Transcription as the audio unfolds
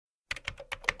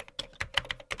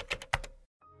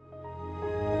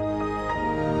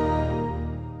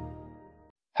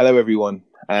Hello, everyone,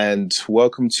 and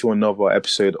welcome to another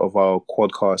episode of our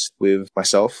quadcast with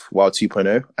myself, Wild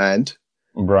 2.0, and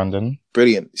Brandon.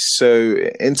 Brilliant. So,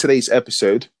 in today's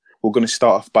episode, we're going to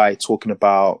start off by talking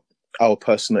about our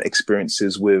personal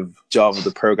experiences with Java,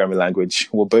 the programming language.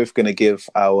 We're both going to give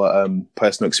our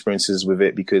personal experiences with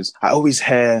it because I always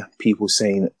hear people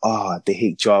saying, they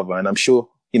hate Java. And I'm sure,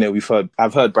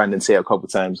 I've heard Brandon say it a couple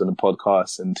of times on the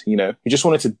podcast, and, we just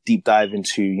wanted to deep dive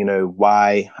into,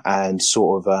 why and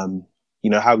sort of,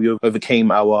 how we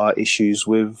overcame our issues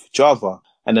with Java.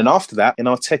 And then after that, in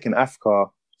our Tech in Africa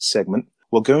segment,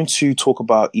 we're going to talk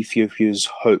about Ethiopia's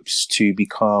hopes to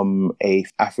become a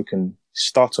African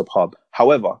startup hub.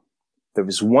 However, there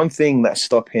is one thing that's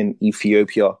stopping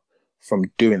Ethiopia from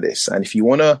doing this. And if you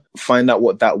want to find out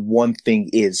what that one thing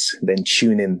is, then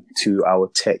tune in to our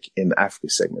Tech in Africa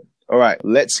segment. All right,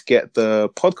 let's get the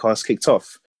podcast kicked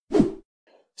off.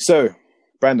 So,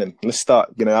 Brandon, let's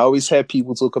start. I always hear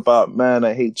people talk about, man,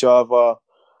 I hate Java.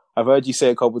 I've heard you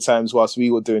say a couple of times whilst we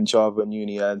were doing Java in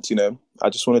uni, and, I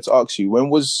just wanted to ask you,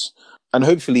 and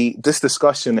hopefully this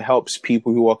discussion helps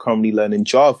people who are currently learning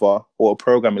Java or a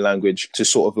programming language to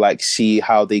sort of see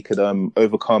how they could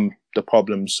overcome the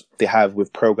problems they have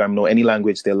with programming or any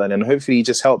language they're learning. And hopefully it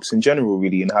just helps in general,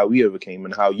 really, in how we overcame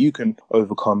and how you can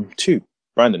overcome too.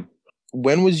 Brandon,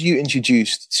 when was you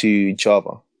introduced to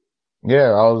Java?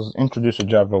 Yeah, I was introduced to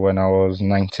Java when I was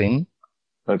 19.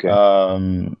 Okay.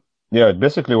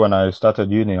 Basically when I started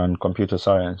uni on computer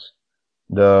science.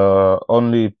 The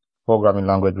only programming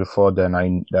language before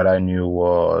then that I knew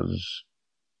was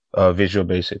Visual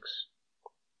Basics.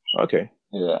 Okay.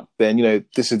 Yeah. Then,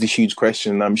 this is the huge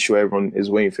question I'm sure everyone is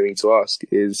waiting for me to ask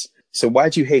is, so why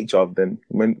do you hate Java then?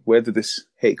 Where did this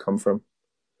hate come from?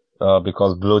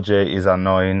 Because BlueJ is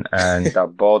annoying, and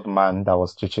that bald man that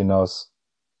was teaching us,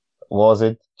 was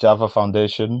it Java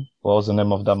Foundation? What was the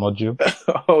name of that module?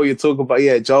 Oh, you're talking about,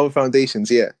 Java Foundations,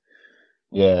 yeah.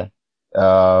 Yeah.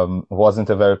 Wasn't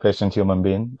a very patient human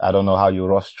being. I don't know how you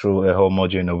rush through a whole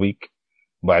module in a week,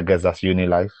 but I guess that's uni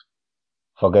life.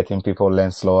 Forgetting people learn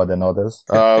slower than others.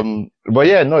 But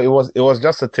yeah, no, it was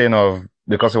just a thing of,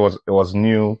 because it was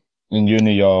new in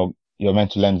uni, you're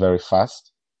meant to learn very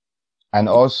fast. And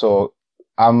also,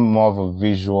 I'm more of a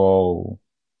visual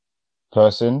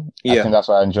person. Yeah. I think that's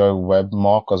why I enjoy web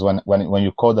more, because when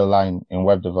you code a line in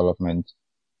web development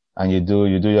and you do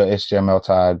your HTML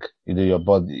tag, you do your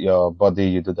body,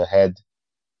 you do the head,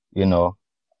 and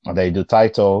then you do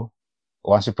title.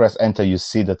 Once you press enter, you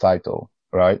see the title,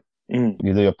 right? Mm.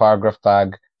 You do your paragraph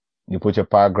tag, you put your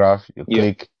paragraph, you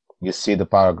click, you see the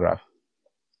paragraph.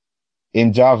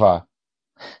 In Java,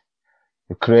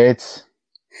 you create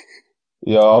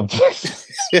your object,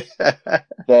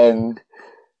 then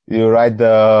you write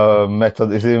the method,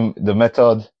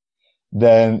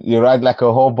 then you write a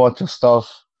whole bunch of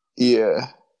stuff. Yeah.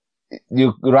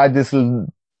 You write this,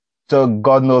 so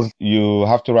God knows you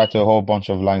have to write a whole bunch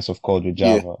of lines of code with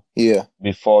Java. Yeah.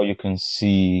 Before you can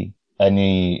see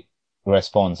any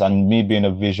response. And me being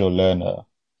a visual learner,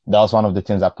 that was one of the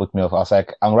things that put me off. I was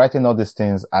like, I'm writing all these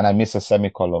things and I miss a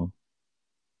semicolon.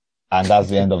 And that's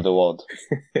the end of the world.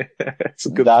 That's a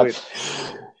good point.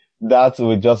 That's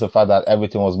with just the fact that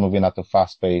everything was moving at a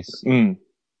fast pace. Mm.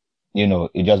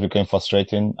 It just became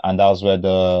frustrating. And that was where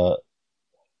the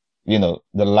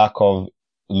lack of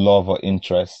love or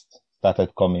interest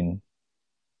started coming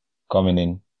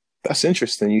in. That's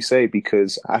interesting you say,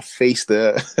 because I faced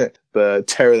the the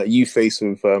terror that you faced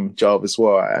with Java as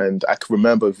well. And I can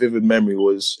remember, vivid memory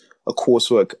was a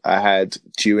coursework I had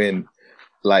due in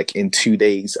 2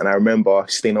 days. And I remember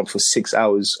staying up for 6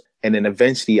 hours. And then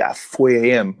eventually at 4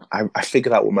 a.m., I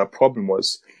figured out what my problem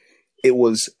was. It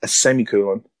was a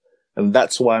semicolon. And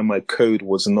that's why my code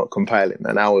was not compiling.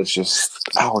 And I was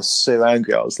so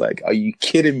angry. I was like, are you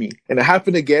kidding me? And it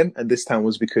happened again. And this time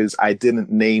was because I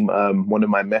didn't name one of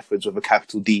my methods with a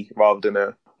capital D rather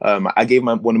than I gave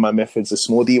one of my methods a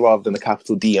small d rather than a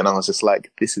capital D. And I was just like,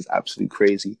 this is absolutely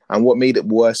crazy. And what made it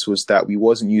worse was that we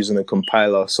wasn't using a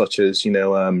compiler such as,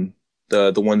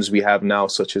 the ones we have now,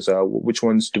 such as which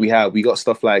ones do we have? We got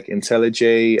stuff like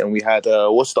IntelliJ, and we had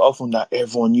what's the other one that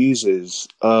everyone uses?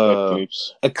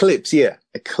 Eclipse, yeah,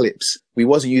 Eclipse. We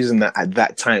wasn't using that at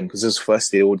that time because this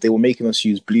first they were making us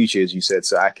use BlueJ, as you said.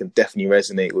 So I can definitely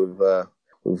resonate with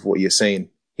what you're saying.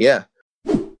 Yeah.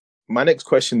 My next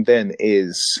question then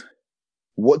is,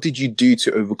 what did you do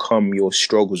to overcome your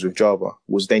struggles with Java?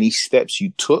 Was there any steps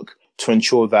you took to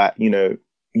ensure that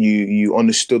you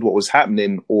understood what was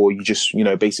happening, or you just,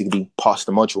 basically passed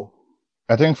the module?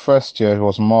 I think first year it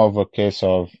was more of a case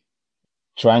of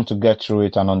trying to get through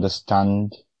it and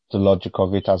understand the logic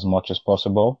of it as much as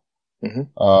possible.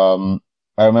 Mm-hmm.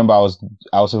 I remember I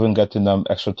was even getting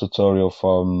extra tutorial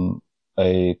from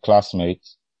a classmate,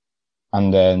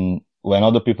 and then when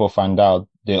other people found out,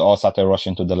 they all started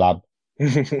rushing to the lab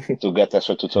to get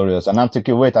extra tutorials. And I'm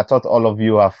thinking, wait, I thought all of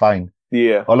you are fine.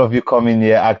 Yeah. All of you come in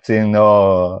here acting,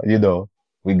 oh,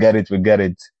 we get it.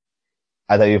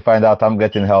 And then you find out I'm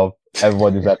getting help.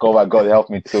 Everybody's like, oh my God, help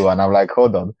me too. And I'm like,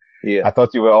 hold on. Yeah. I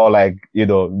thought you were all like,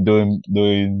 doing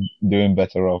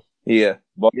better off. Yeah.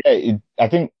 But yeah, I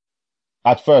think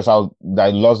at first I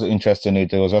lost the interest in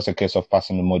it. It was just a case of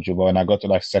passing the module. But when I got to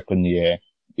like second year,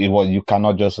 you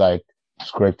cannot just like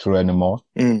scrape through anymore.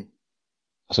 Mm.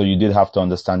 So you did have to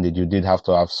understand it. You did have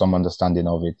to have some understanding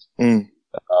of it. Mm.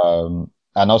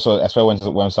 And also, especially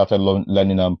when we started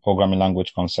learning programming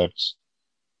language concepts,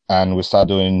 and we started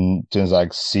doing things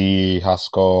like C,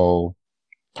 Haskell,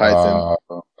 Python.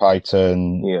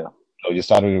 Python. Yeah. You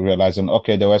started realizing,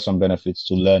 okay, there were some benefits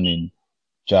to learning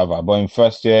Java. But in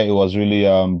first year, it was really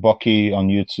Bucky on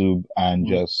YouTube and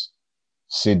just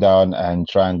sit down and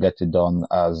try and get it done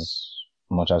as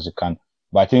much as you can.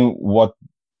 But I think what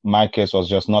my case was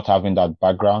just not having that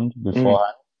background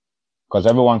beforehand, because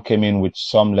everyone came in with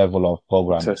some level of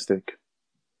programming. Fantastic.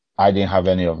 I didn't have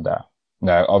any of that.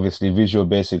 Like, obviously, Visual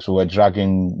Basics, we were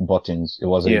dragging buttons. It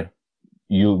was GUI.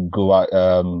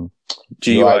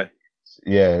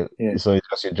 Yeah. So it's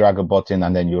just you drag a button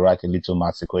and then you write a little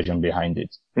maths equation behind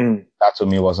it. That to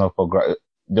me was not program.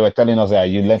 They were telling us that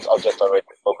you learned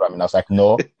object-oriented programming. I was like,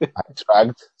 no, I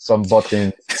dragged some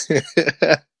buttons.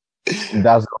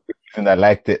 That's the reason I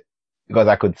liked it, because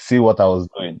I could see what I was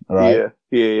doing, right?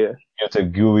 Yeah. You had to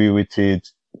GUI with it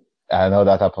and all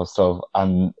that type of stuff.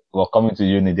 And we're coming to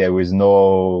uni, there is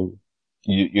no,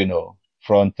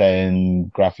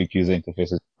 front-end graphic user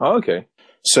interfaces. Oh, okay.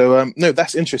 So, no,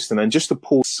 that's interesting. And just to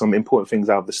pull some important things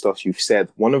out of the stuff you've said,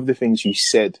 one of the things you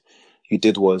said you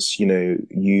did was,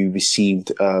 you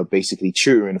received basically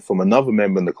tutoring from another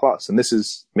member in the class. And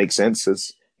makes sense,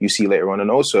 as you see later on. And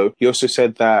also, you also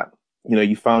said that,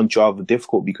 you found Java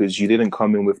difficult because you didn't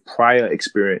come in with prior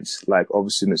experience like other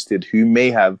students did who may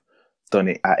have done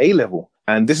it at A level.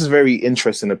 And this is very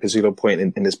interesting, a particular point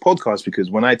in this podcast,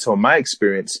 because when I tell my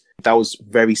experience, that was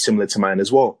very similar to mine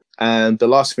as well. And the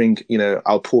last thing,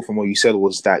 I'll pull from what you said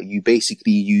was that you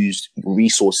basically used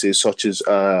resources such as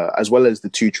well as the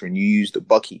tutoring, you used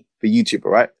Bucky, the YouTuber,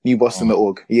 right?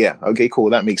 Newboston.org. Yeah. Okay,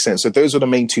 cool. That makes sense. So those are the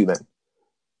main two then.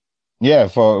 Yeah.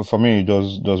 For me,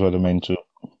 those were the main two.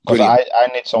 Because I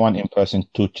need someone in person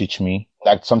to teach me,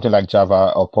 like something like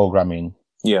Java or programming.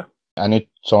 Yeah. I need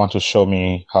someone to show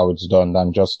me how it's done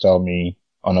than just tell me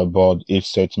on a board, if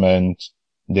statement,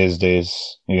 this,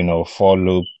 for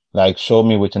loop. Like, show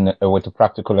me with a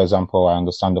practical example, I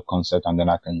understand the concept, and then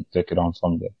I can take it on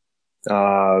from there.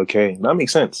 Okay. That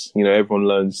makes sense. Everyone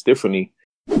learns differently.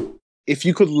 If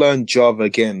you could learn Java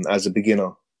again as a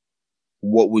beginner,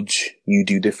 what would you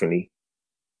do differently?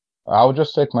 I would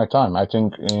just take my time. I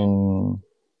think in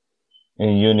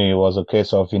uni, it was a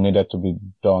case of it needed to be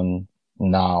done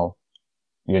now,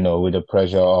 with the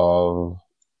pressure of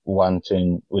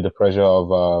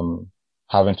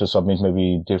having to submit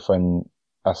maybe different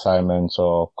assignments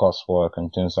or coursework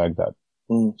and things like that.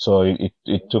 So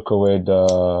it took away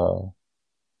the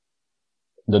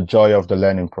joy of the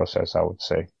learning process, I would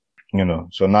say.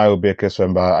 So now it will be a case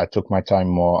where I took my time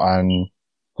more, and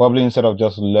probably instead of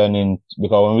just learning,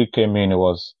 because when we came in, it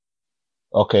was,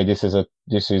 okay, this is a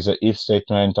if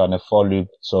statement and a for loop.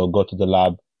 So go to the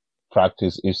lab,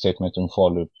 practice if statement and for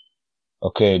loop.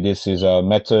 Okay, this is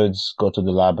methods, go to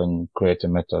the lab and create a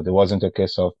method. It wasn't a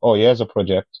case of, oh, here's a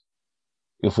project.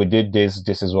 If we did this,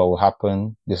 this is what will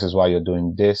happen. This is why you're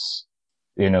doing this.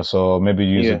 So maybe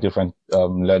use a different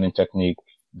learning technique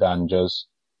than just,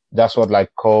 that's what like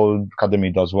Code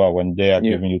Academy does well when they are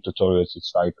giving you tutorials.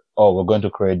 It's like, oh, we're going to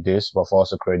create this, but for us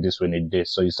to create this, we need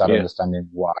this. So you start understanding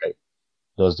why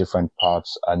those different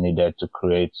parts are needed to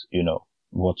create,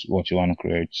 what you want to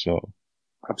create. So.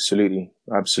 Absolutely.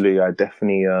 I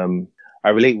definitely, I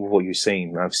relate with what you're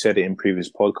saying. I've said it in previous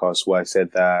podcasts where I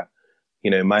said that,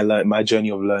 my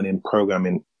journey of learning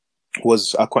programming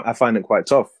was, I find it quite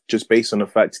tough, just based on the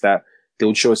fact that they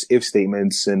would show us if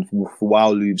statements and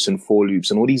while loops and for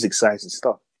loops and all these exciting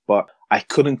stuff. But I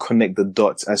couldn't connect the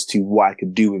dots as to what I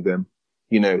could do with them.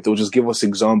 They'll just give us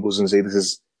examples and say, this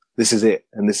is it.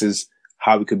 And this is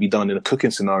how it could be done in a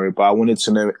cooking scenario. But I wanted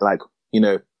to know, like,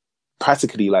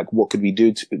 practically, like, what could we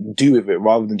do with it,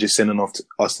 rather than just sending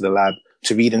us to the lab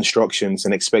to read instructions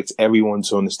and expect everyone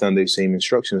to understand those same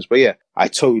instructions. But yeah, I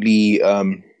totally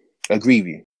agree with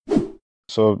you.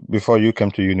 So before you came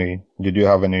to uni, did you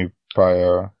have any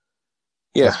prior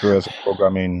experience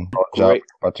programming or Java in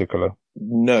particular?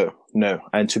 No, No.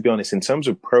 And to be honest, in terms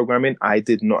of programming, I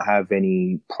did not have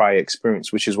any prior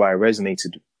experience, which is why I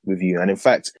resonated with you. And in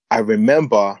fact, I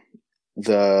remember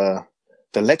the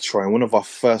lecturer in one of our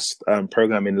first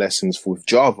programming lessons with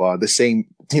Java, the same,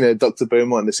 Dr.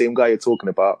 Beaumont, the same guy you're talking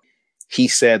about. He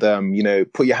said,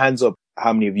 put your hands up.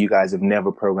 How many of you guys have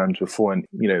never programmed before? And,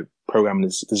 programming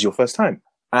is your first time.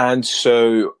 And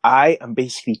so I and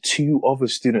basically two other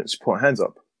students put hands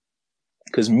up,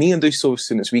 because me and those two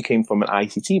students, we came from an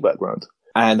ICT background.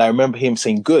 And I remember him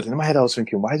saying good. And in my head, I was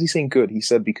thinking, why is he saying good? He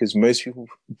said, because most people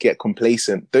get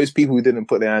complacent. Those people who didn't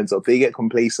put their hands up, they get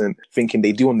complacent thinking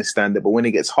they do understand it. But when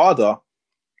it gets harder,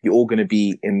 you're all going to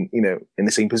be in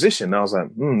the same position. And I was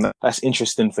like, that's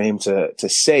interesting for him to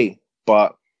say.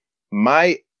 But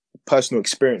my personal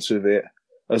experience with it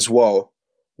as well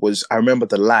was, I remember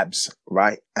the labs,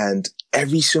 right? And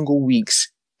every single week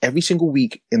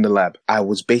in the lab, I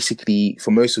was basically,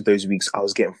 for most of those weeks, I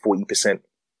was getting 40%.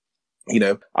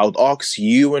 I would ask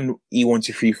you and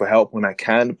E123 for help when I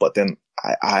can, but then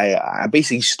I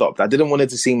basically stopped. I didn't want it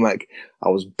to seem like I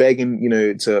was begging,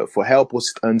 for help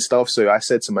and stuff. So I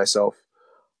said to myself,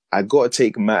 I got to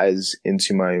take matters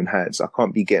into my own hands. I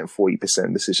can't be getting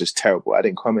 40%. This is just terrible. I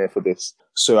didn't come here for this.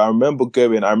 So I remember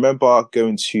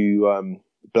going to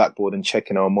Blackboard and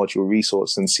checking our module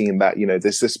resource and seeing that,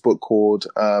 there's this book called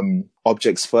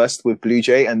Objects First with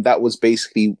BlueJ. And that was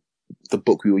basically the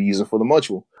book we were using for the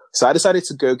module. So I decided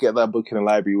to go get that book in the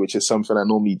library, which is something I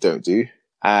normally don't do.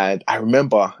 And I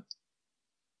remember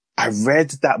I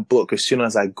read that book as soon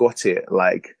as I got it,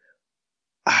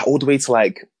 all the way to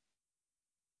like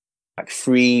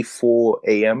 3, 4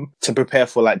 a.m. to prepare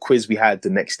for quiz we had the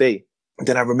next day. And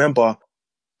then I remember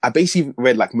I basically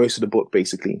read most of the book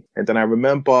basically. And then I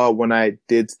remember when I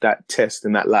did that test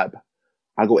in that lab,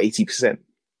 I got 80%.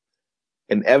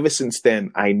 And ever since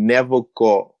then, I never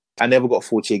got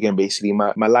 40 again, basically.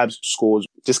 My lab scores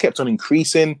just kept on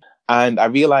increasing. And I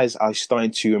realized I was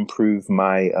starting to improve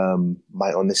my my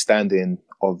understanding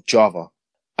of Java.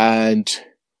 And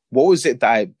what was it that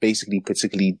I basically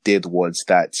particularly did was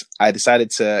that I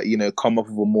decided to, come up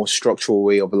with a more structural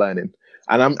way of learning.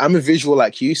 And I'm a visual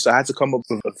like you, so I had to come up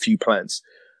with a few plans.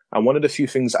 And one of the few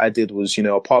things I did was,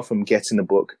 apart from getting the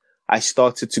book, I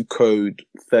started to code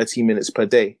 30 minutes per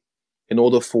day in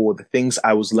order for the things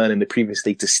I was learning the previous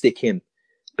day to stick in,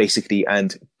 basically.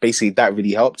 And basically that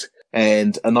really helped.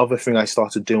 And another thing I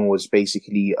started doing was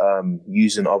basically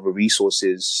using other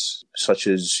resources such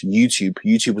as YouTube.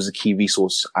 YouTube was a key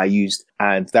resource I used,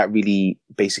 and that really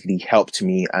basically helped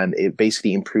me, and it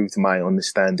basically improved my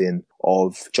understanding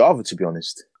of Java, to be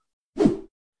honest.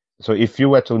 So if you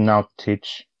were to now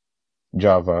teach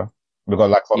Java,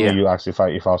 because for me, you asked if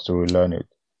I was to relearn it,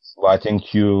 but I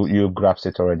think you grasped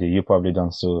it already. You probably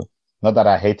done so. Not that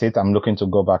I hate it. I'm looking to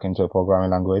go back into a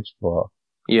programming language, but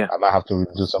I might have to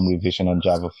do some revision on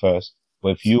Java first. But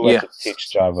if you were to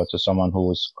teach Java to someone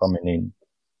who's coming in,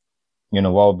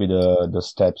 what would be the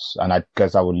steps? And I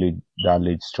guess that would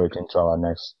lead straight into our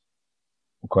next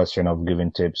question of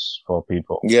giving tips for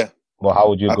people. Yeah. But how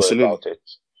would you go about it?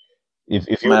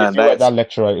 If you were that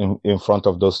lecturer in front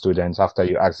of those students after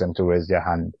you asked them to raise their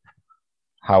hand,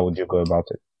 how would you go about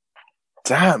it?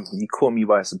 Damn, you caught me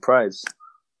by surprise.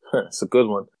 It's a good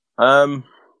one.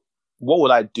 What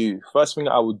would I do? First thing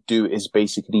I would do is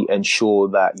basically ensure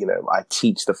that, I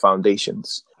teach the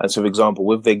foundations. And so, for example,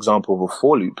 with the example of a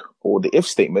for loop or the if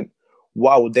statement,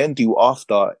 what I would then do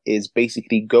after is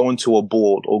basically go into a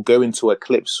board or go into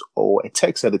Eclipse or a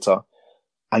text editor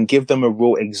and give them a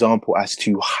real example as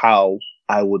to how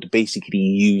I would basically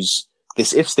use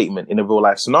this if statement in a real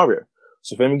life scenario.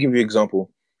 So let me give you an example.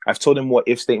 I've told them what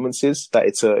if statements is, that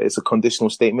it's a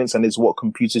conditional statements, and it's what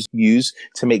computers use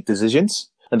to make decisions.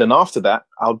 And then after that,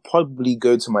 I'll probably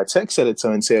go to my text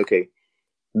editor and say, okay,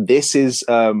 this is,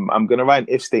 I'm going to write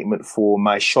an if statement for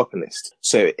my shopping list.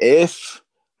 So if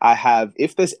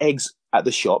there's eggs at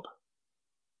the shop,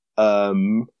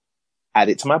 add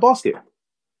it to my basket.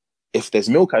 If there's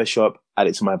milk at the shop, add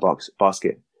it to my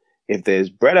basket. If there's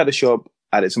bread at the shop,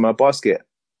 add it to my basket.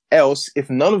 Else, if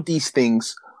none of these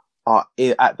things are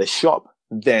at the shop,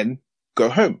 then go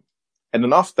home. And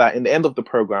then after that, in the end of the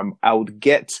program, I would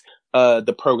get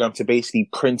the program to basically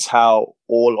print out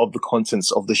all of the contents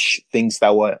of the things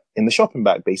that were in the shopping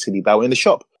bag, basically, that were in the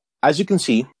shop. As you can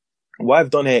see, what I've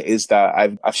done here is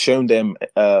that I've shown them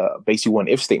basically what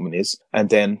an if statement is, and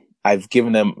then I've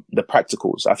given them the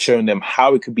practicals. I've shown them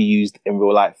how it could be used in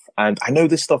real life. And I know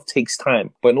this stuff takes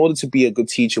time, but in order to be a good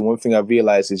teacher, one thing I've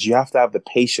realized is you have to have the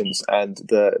patience and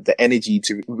the energy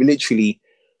to literally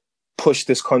push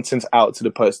this content out to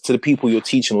the people you're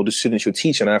teaching or the students you're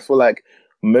teaching. And I feel like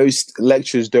most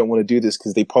lecturers don't want to do this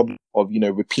because they probably of,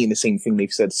 repeating the same thing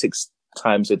they've said 6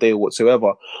 times a day or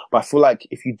whatsoever. But I feel like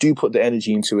if you do put the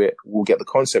energy into it, we'll get the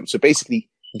concept. So basically,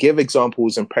 give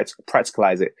examples and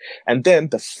practicalize it. And then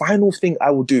the final thing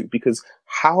I will do, because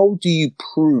how do you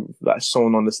prove that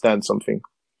someone understands something?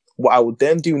 What I will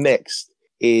then do next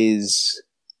is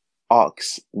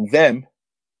ask them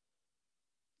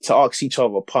to ask each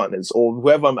other, partners, or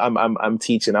whoever I'm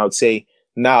teaching. I would say,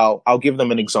 now I'll give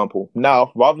them an example.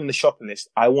 Now, rather than the shopping list,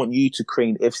 I want you to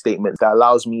create an if statement that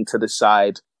allows me to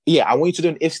decide. Yeah, I want you to do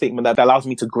an if statement that allows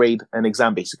me to grade an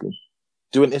exam, basically.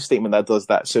 Do an if statement that does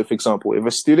that. So, for example, if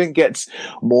a student gets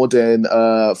more than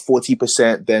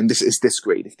 40%, then this is this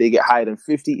grade. If they get higher than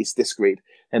 50, it's this grade.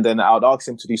 And then I would ask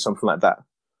them to do something like that.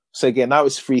 So again, now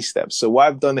it's 3 steps. So what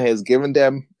I've done here is given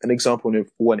them an example of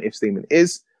what an if statement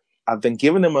is. I've then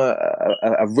given them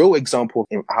a real example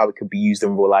of how it could be used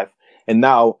in real life. And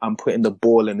now I'm putting the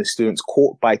ball in the student's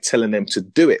court by telling them to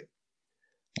do it.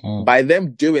 By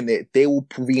them doing it, they will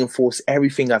reinforce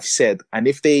everything I've said. And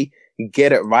if they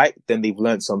get it right, then they've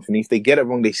learned something. If they get it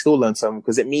wrong, they still learn something,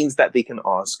 because it means that they can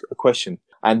ask a question.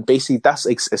 And basically, that's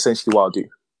essentially what I'll do.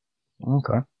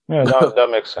 Okay. Yeah, that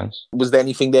makes sense. Was there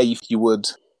anything there you would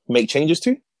make changes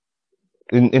to?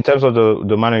 In terms of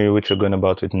the manner in which you're going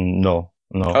about it, no.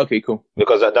 Okay, cool.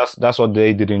 Because that's what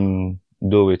they didn't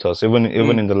do with us. Even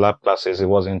in the lab classes, it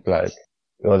wasn't like,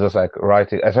 it was just like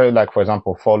writing. I felt like, for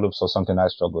example, for loops or something I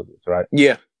struggled with, right?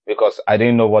 Yeah. Because I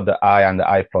didn't know what the I and the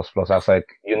I++. I was like,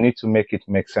 you need to make it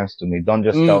make sense to me. Don't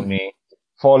just tell me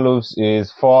for loops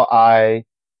is for I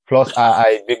plus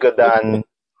I bigger than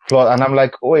plus. And I'm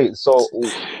like, wait, so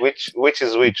which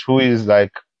is which? Who is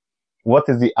like, what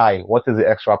is the I? What is the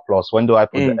extra plus? When do I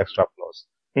put the extra plus?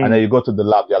 And then you go to the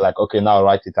lab, you're like, okay, now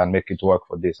write it and make it work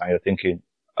for this. And you're thinking,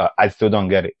 I still don't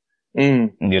get it.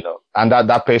 And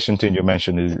that patient thing you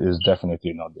mentioned is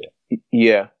definitely not there.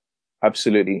 Yeah,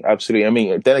 absolutely. I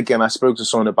mean, then again, I spoke to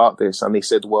someone about this and they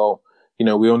said, well,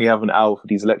 we only have an hour for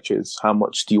these lectures. How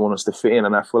much do you want us to fit in?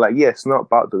 And I feel like, yeah, it's not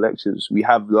about the lectures. We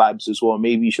have labs as well.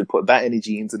 Maybe you should put that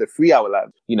energy into the 3-hour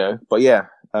lab, but yeah,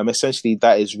 essentially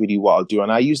that is really what I'll do.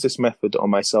 And I use this method on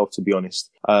myself, to be honest.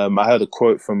 I heard a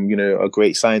quote from, a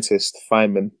great scientist,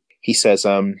 Feynman. He says,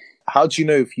 how do you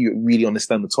know if you really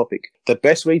understand the topic? The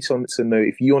best way to know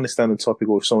if you understand the topic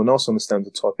or if someone else understands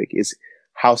the topic is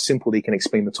how simple they can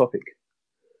explain the topic.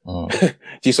 Do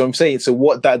you see what I'm saying? So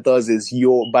what that does is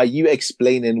by you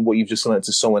explaining what you've just learned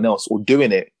to someone else or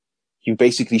doing it, you've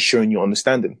basically shown your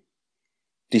understanding.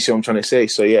 Do you see what I'm trying to say?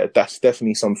 So yeah, that's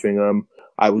definitely something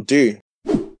I would do.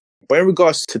 But in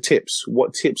regards to tips,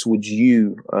 what tips would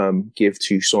you give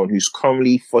to someone who's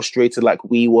currently frustrated like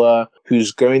we were,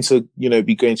 who's going to,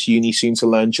 be going to uni soon to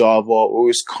learn Java,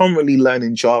 or is currently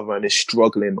learning Java and is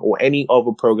struggling, or any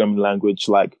other programming language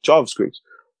like JavaScript?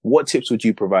 What tips would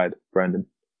you provide, Brandon?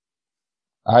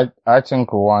 I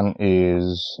think one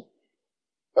is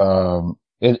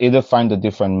either find a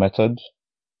different method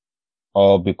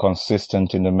or be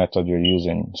consistent in the method you're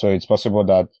using. So it's possible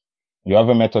that you have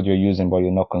a method you're using, but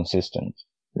you're not consistent.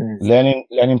 Learning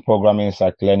programming is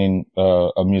like learning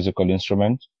a musical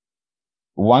instrument.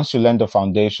 Once you learn the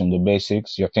foundation, the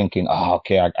basics, you're thinking,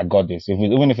 okay, I got this.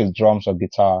 Even if it's drums or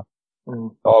guitar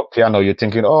or piano, you're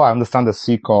thinking, I understand the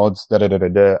C chords,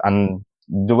 And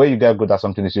the way you get good at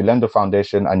something is you learn the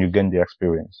foundation and you gain the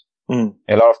experience.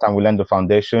 A lot of time we learn the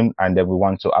foundation and then we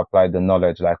want to apply the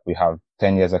knowledge like we have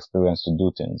 10 years experience to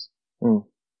do things.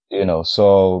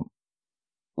 So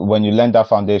when you learn that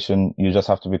foundation, you just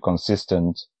have to be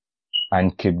consistent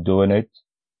and keep doing it.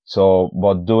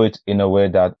 But do it in a way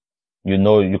that,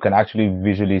 you can actually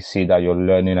visually see that you're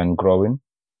learning and growing.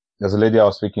 There's a lady I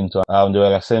was speaking to, they were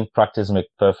like saying practice makes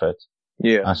perfect.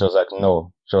 Yeah. And she was like,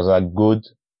 no. She was like, good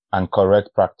and correct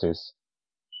practice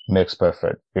makes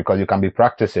perfect, because you can be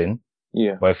practicing.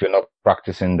 Yeah. But if you're not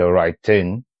practicing the right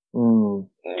thing,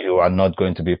 you are not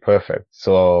going to be perfect.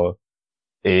 So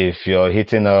if you're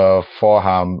hitting a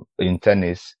forehand in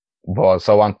tennis, but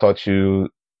someone taught you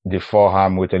the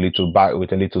forehand with a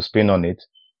little spin on it,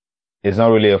 it's not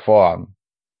really a forehand.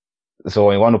 So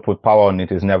when you want to put power on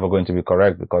it, it's never going to be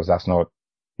correct, because that's not,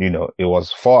 it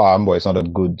was forehand, but it's not a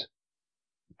good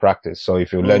practice. So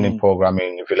if you're learning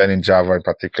programming, if you're learning Java in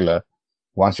particular,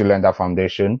 once you learn that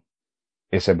foundation,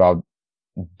 it's about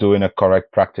doing a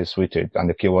correct practice with it. And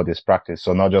the keyword is practice.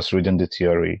 So not just reading the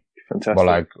theory. Fantastic. But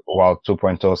like what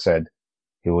 2.0 said,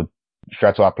 he would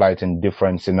try to apply it in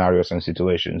different scenarios and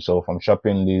situations. So from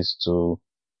shopping list to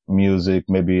music,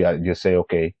 maybe I just say,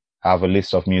 okay, I have a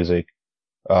list of music.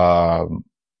 So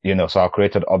I'll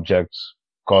create an object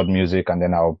called music, and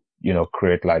then I'll,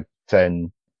 create like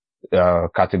 10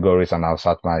 categories and I'll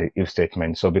start my if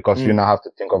statement. So because you now have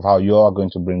to think of how you are going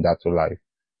to bring that to life,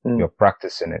 you're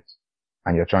practicing it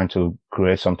and you're trying to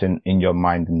create something in your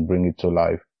mind and bring it to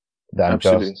life than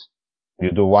just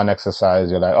you do one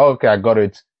exercise. You're like, oh, okay, I got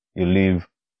it. You leave.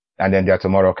 And then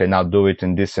tomorrow, okay, now do it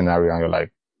in this scenario. And you're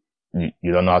like,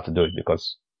 you don't know how to do it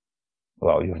because,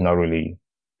 well, you've not really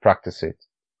practiced it.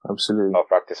 Absolutely. Or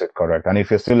practice it correct. And if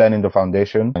you're still learning the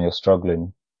foundation and you're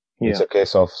struggling, it's a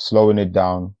case of slowing it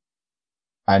down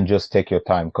and just take your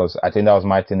time. Cause I think that was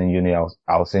my thing in uni. I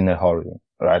was in a hurry,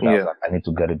 right? I was like, I need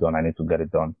to get it done. I need to get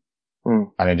it done.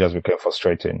 And it just became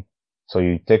frustrating. So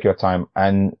you take your time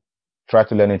and try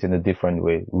to learn it in a different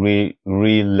way.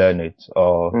 Relearn it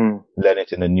or learn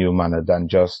it in a new manner than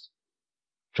just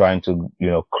trying to,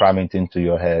 cram it into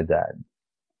your head and,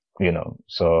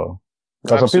 so.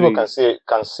 Because some people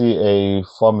can see a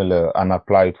formula and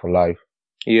apply it for life.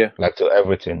 Yeah. Like to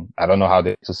everything. I don't know how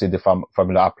to see the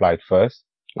formula applied first.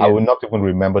 Yeah. I will not even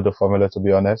remember the formula, to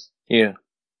be honest. Yeah.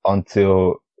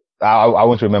 Until I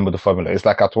won't remember the formula. It's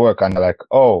like at work and they're like,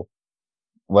 oh,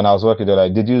 when I was working, they're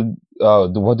like,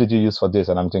 what did you use for this?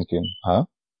 And I'm thinking, huh?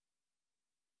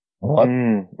 What?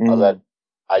 I was like,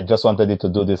 I just wanted it to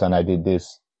do this and I did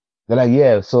this. They're like,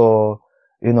 yeah, so,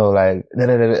 like,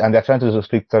 and they're trying to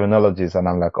speak terminologies and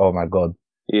I'm like, oh my God.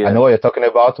 Yeah. I know what you're talking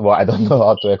about, but I don't know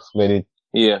how to explain it.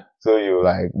 Yeah. So you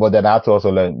like, but then I have to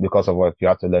also learn because of work, you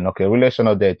have to learn, okay,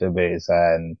 relational database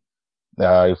and,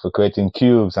 if we're creating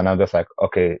cubes and I'm just like,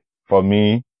 okay, for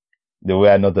me, the way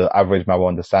I know the average man will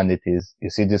understand it is, you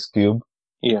see this cube?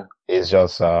 Yeah. It's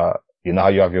just, how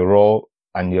you have your row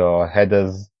and your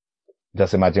headers.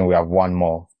 Just imagine we have one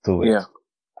more to it. Yeah.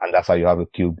 And that's how you have a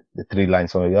cube. The 3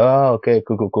 lines. So, oh, okay,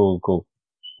 cool.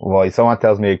 Well, if someone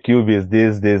tells me a cube is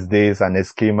this, and a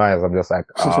schema is, I'm just like,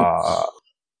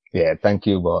 yeah, thank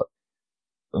you, but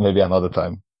maybe another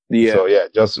time. Yeah. So yeah,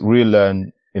 just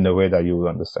relearn in a way that you will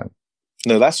understand.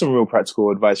 No, that's some real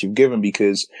practical advice you've given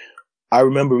because I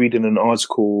remember reading an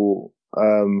article,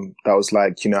 that was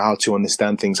like, how to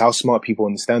understand things, how smart people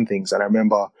understand things. And I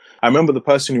remember the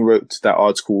person who wrote that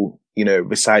article,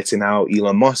 reciting how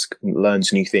Elon Musk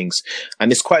learns new things.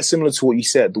 And it's quite similar to what you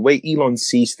said. The way Elon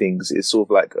sees things is sort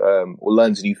of like, or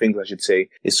learns new things, I should say.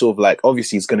 It's sort of like,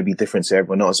 obviously it's going to be different to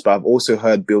everyone else, but I've also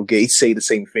heard Bill Gates say the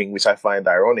same thing, which I find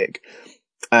ironic.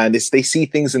 And they see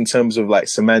things in terms of like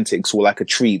semantics or like a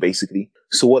tree, basically.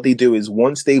 So what they do is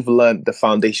once they've learned the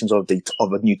foundations of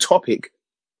a new topic,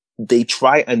 they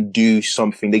try and do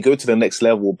something. They go to the next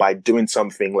level by doing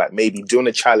something like maybe doing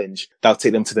a challenge that'll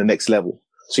take them to the next level.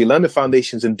 So you learn the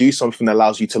foundations and do something that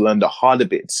allows you to learn the harder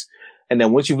bits. And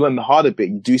then once you've learned the harder bit,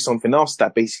 you do something else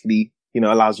that basically,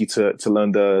 allows you to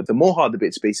learn the more harder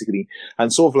bits, basically.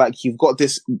 And sort of like you've got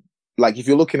this, like if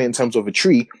you're looking at it in terms of a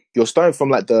tree, you're starting from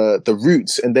like the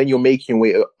roots and then you're making your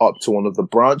way up to one of the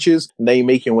branches and then you're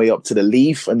making your way up to the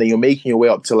leaf and then you're making your way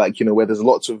up to like, where there's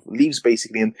lots of leaves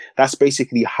basically. And that's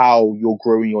basically how you're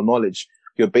growing your knowledge.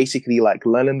 You're basically like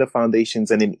learning the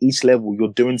foundations and in each level, you're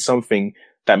doing something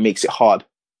that makes it hard,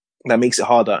 that makes it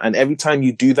harder. And every time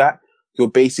you do that, you're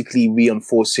basically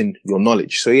reinforcing your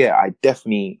knowledge. So yeah, I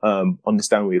definitely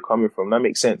understand where you're coming from. That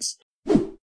makes sense.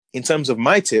 In terms of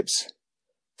my tips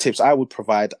I would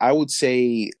provide, I would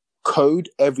say code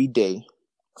every day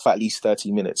for at least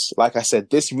 30 minutes. Like I said,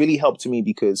 this really helped me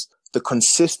because the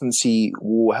consistency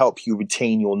will help you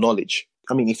retain your knowledge.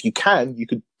 I mean, if you can, you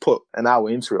could put an hour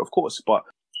into it, of course, but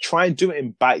try and do it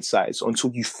in bite size until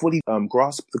you fully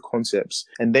grasp the concepts.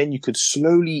 And then you could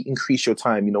slowly increase your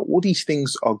time. All these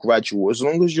things are gradual. As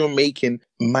long as you're making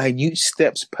minute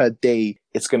steps per day,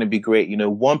 it's going to be great.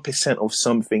 1% of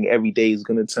something every day is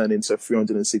going to turn into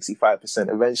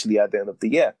 365% eventually at the end of the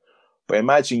year. But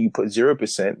imagine you put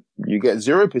 0%, you get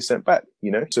 0% back,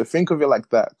 So think of it like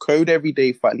that. Code every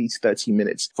day for at least 30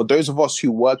 minutes. For those of us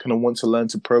who work and want to learn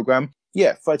to program,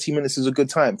 yeah, 30 minutes is a good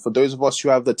time. For those of us who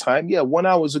have the time, yeah, 1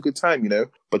 hour is a good time,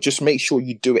 But just make sure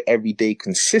you do it every day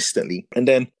consistently. And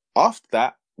then after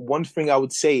that, one thing I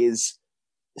would say is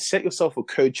set yourself a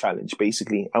code challenge,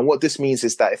 basically. And what this means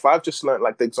is that if I've just learned,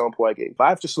 like the example I gave, if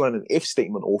I've just learned an if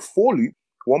statement or for loop,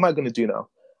 what am I going to do now?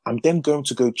 I'm then going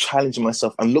to go challenge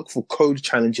myself and look for code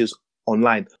challenges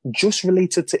online, just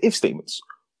related to if statements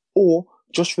or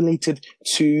just related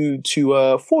to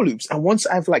for loops. And once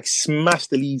I've like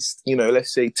smashed at least,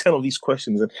 let's say 10 of these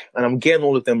questions and I'm getting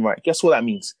all of them right, guess what that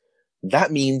means?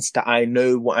 That means that I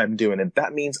know what I'm doing. And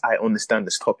that means I understand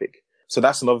this topic. So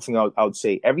that's another thing I would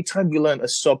say. Every time you learn a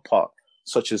subpart,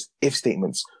 such as if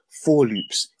statements, for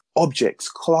loops, objects,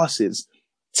 classes,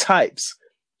 types,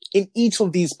 in each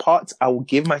of these parts, I will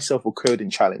give myself a coding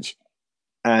challenge.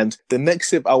 And the next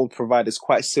tip I would provide is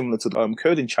quite similar to the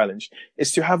coding challenge,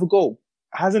 is to have a goal.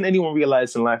 Hasn't anyone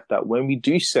realized in life that when we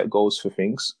do set goals for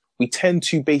things, we tend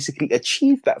to basically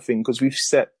achieve that thing because we've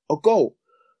set a goal?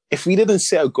 If we didn't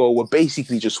set a goal, we're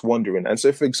basically just wandering. And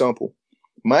so, for example,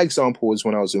 my example was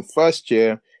when I was in first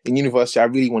year in university, I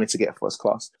really wanted to get first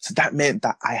class. So that meant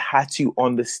that I had to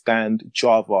understand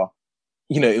Java,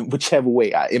 in whichever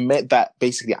way. It meant that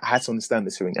basically I had to understand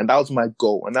this thing. And that was my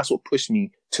goal. And that's what pushed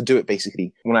me to do it,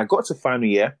 basically. When I got to final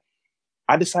year,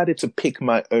 I decided to pick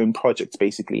my own project,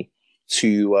 basically,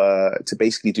 to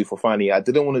basically do for final year. I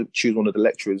didn't want to choose one of the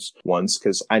lecturers' ones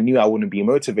because I knew I wouldn't be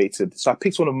motivated. So I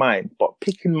picked one of mine. But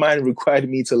picking mine required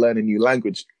me to learn a new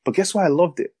language. But guess why I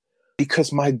loved it?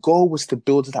 Because my goal was to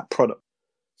build that product.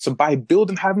 So by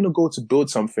having a goal to build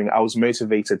something, I was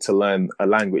motivated to learn a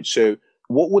language. So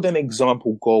what would an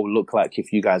example goal look like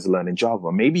if you guys are learning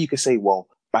Java? Maybe you could say, well,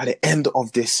 by the end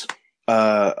of this,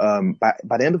 by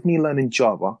the end of me learning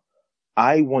Java,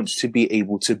 I want to be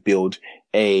able to build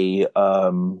a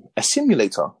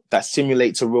simulator that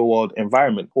simulates a real world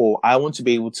environment, or I want to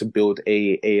be able to build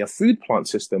a food plant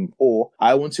system, or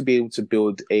I want to be able to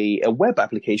build a web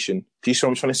application. Do you see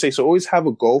what I'm trying to say? So always have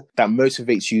a goal that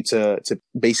motivates you to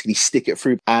basically stick it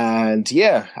through. And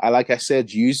yeah, like I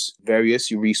said, use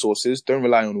various resources. Don't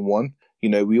rely on one.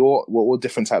 We're all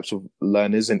different types of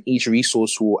learners, and each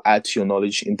resource will add to your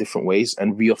knowledge in different ways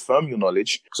and reaffirm your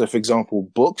knowledge. So for example,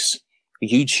 books,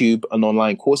 YouTube, and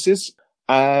online courses.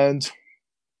 And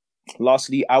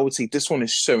lastly, I would say this one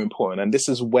is so important. And this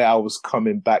is where I was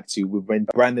coming back to with when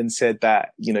Brandon said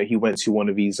that, he went to one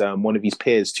of his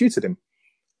peers tutored him.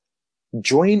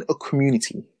 Join a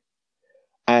community.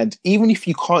 And even if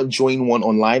you can't join one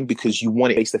online because you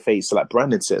want it face to face, so like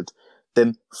Brandon said,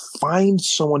 then find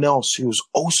someone else who's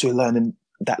also learning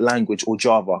that language or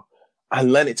Java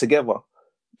and learn it together.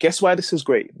 Guess why this is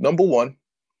great? Number one,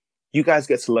 you guys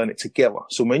get to learn it together.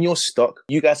 So when you're stuck,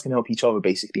 you guys can help each other,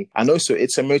 basically. And also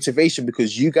it's a motivation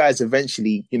because you guys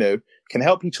eventually, can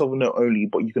help each other not only,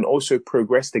 but you can also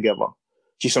progress together.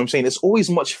 Do you see what I'm saying? It's always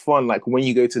much fun, like when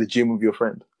you go to the gym with your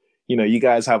friend. You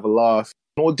guys have a laugh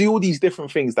or do all these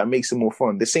different things that makes it more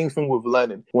fun. The same thing with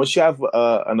learning. Once you have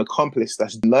an accomplice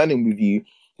that's learning with you,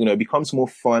 it becomes more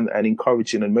fun and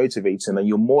encouraging and motivating, and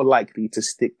you're more likely to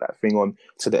stick that thing on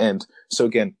to the end. So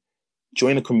again,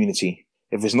 join a community.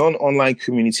 If it's not an online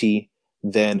community,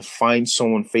 then find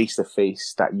someone face to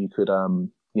face that you could,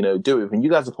 do it with. And you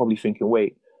guys are probably thinking,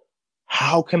 wait,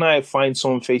 how can I find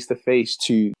someone face to face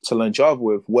to learn Java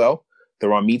with? Well,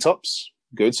 there are meetups.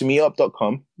 Go to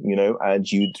meetup.com,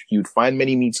 and you'd find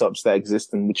many meetups that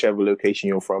exist in whichever location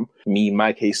you're from. Me, in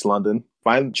my case, London.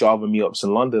 Find Java meetups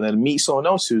in London and meet someone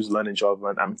else who's learning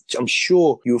Java. And I'm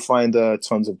sure you'll find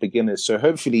tons of beginners. So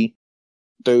hopefully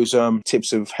those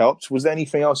tips have helped. Was there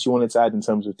anything else you wanted to add in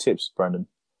terms of tips, Brandon?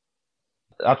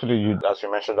 Actually, as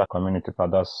you mentioned, that community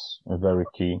part, that's very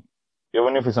key.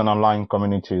 Even if it's an online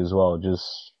community as well,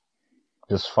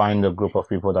 just find a group of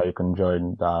people that you can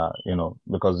join that,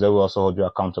 because they will also hold you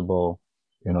accountable,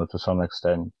 to some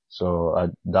extent. So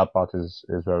that part is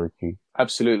very key.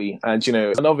 Absolutely. And,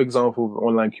 another example of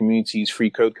online community is Free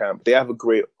Code Camp. They have a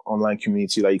great online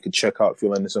community that you could check out if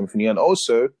you're learning something new. And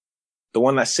also, the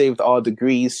one that saved our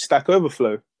degrees, Stack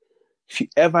Overflow. If you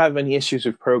ever have any issues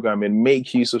with programming,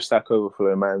 make use of Stack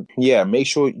Overflow, man. Yeah, make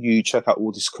sure you check out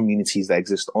all these communities that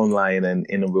exist online and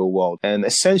in the real world. And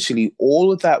essentially,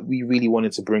 all of that we really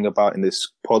wanted to bring about in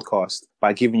this podcast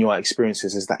by giving you our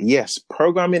experiences is that, yes,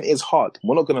 programming is hard.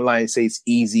 We're not going to lie and say it's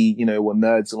easy, we're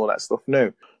nerds and all that stuff.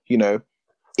 No, it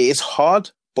is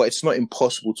hard, but it's not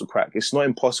impossible to crack. It's not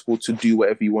impossible to do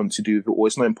whatever you want to do, or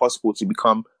it's not impossible to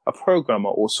become a programmer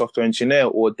or software engineer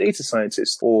or data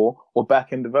scientist or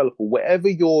back-end developer. Whatever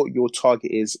your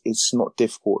target is, it's not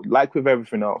difficult. Like with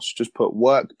everything else, just put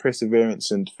work,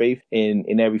 perseverance, and faith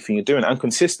in everything you're doing. And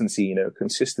consistency,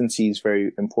 consistency is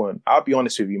very important. I'll be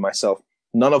honest with you myself.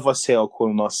 None of us here are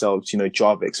calling ourselves,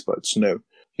 Java experts. No.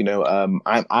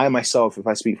 I myself, if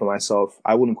I speak for myself,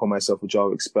 I wouldn't call myself a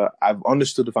Java expert. I've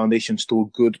understood the foundations to a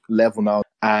good level now.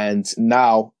 And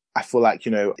now I feel like,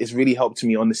 it's really helped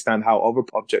me understand how other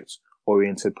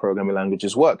object-oriented programming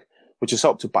languages work, which has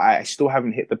helped. But I still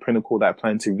haven't hit the pinnacle that I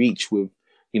plan to reach with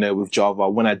Java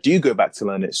when I do go back to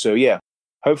learn it. So yeah,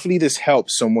 hopefully this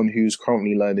helps someone who's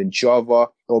currently learning Java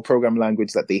or programming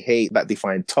language that they hate, that they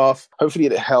find tough. Hopefully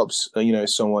it helps,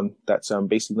 someone that's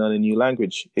basically learning a new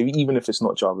language, even if it's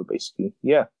not Java, basically.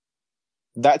 Yeah,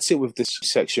 that's it with this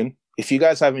section. If you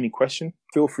guys have any question,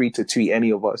 feel free to tweet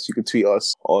any of us. You can tweet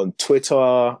us on Twitter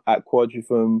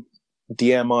 @Quadriform,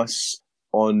 DM us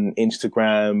on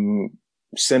Instagram,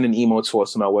 send an email to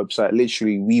us on our website.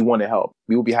 Literally, we want to help.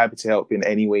 We will be happy to help in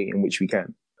any way in which we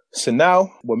can. So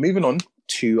now we're moving on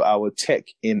to our Tech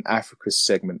in Africa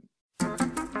segment.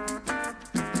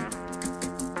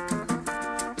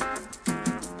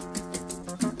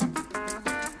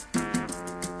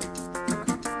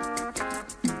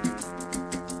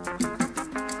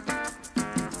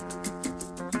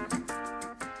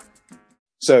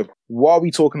 So, what are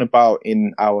we talking about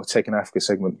in our Tech in Africa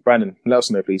segment? Brandon, let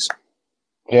us know, please.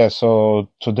 Yeah, so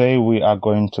today we are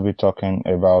going to be talking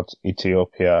about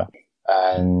Ethiopia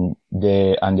and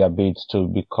their bid to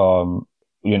become,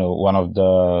 one of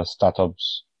the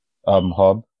startups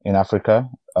hub in Africa.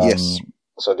 Yes.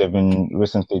 So they've been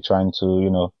recently trying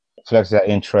to, flex their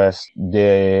interest.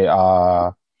 They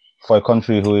are, for a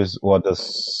country who is the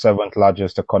seventh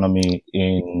largest economy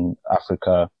in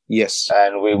Africa. Yes.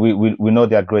 And we know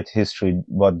their great history,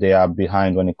 but they are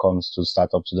behind when it comes to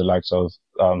startups to the likes of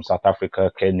South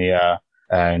Africa, Kenya,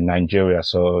 and Nigeria.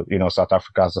 So, South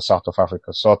Africa is the South of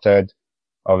Africa sorted.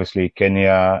 Obviously,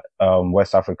 Kenya,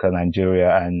 West Africa,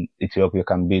 Nigeria, and Ethiopia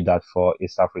can be that for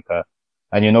East Africa.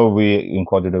 And we in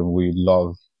Quadrilateral, we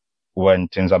love when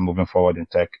things are moving forward in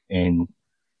tech in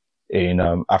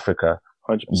Africa.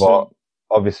 100%. But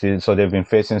obviously, so they've been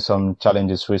facing some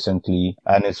challenges recently.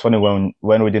 And it's funny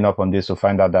when reading up on this to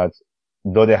find out that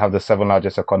though they have the seventh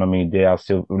largest economy, they are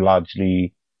still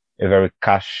largely a very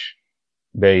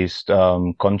cash-based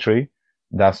country.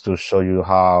 That's to show you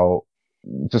how,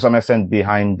 to some extent,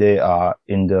 behind they are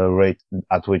in the rate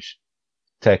at which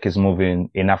tech is moving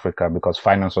in Africa, because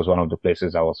finance was one of the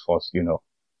places that was first,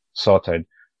 sorted.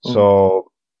 Mm.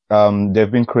 So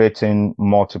they've been creating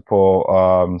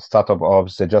multiple startup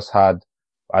hubs. They just had,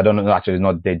 I don't know, actually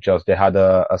not they had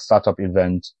a startup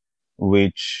event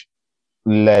which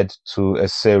led to a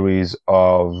series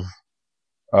of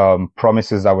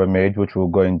promises that were made, which we'll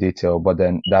go in detail, but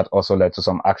then that also led to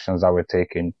some actions that were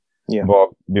taken. Yeah. But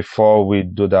before we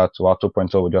do that, to our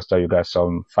 2.0, we'll just tell you guys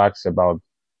some facts about,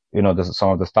 some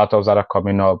of the startups that are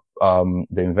coming up,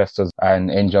 the investors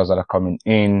and angels that are coming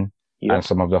in, and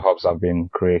some of the hubs have been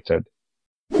created.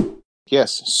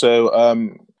 Yes. So,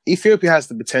 Ethiopia has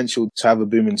the potential to have a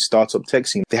booming startup tech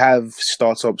scene. They have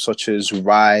startups such as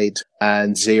Ride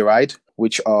and Zayride,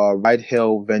 which are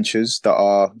ride-hail ventures that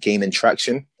are gaining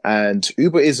traction. And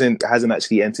Uber hasn't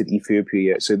actually entered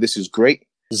Ethiopia yet, so this is great.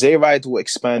 Zayride will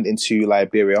expand into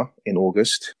Liberia in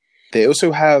August. They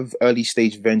also have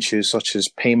early-stage ventures such as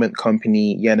payment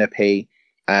company YenaPay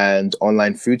and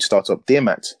online food startup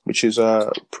Dearmat, which is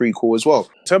pretty cool as well.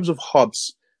 In terms of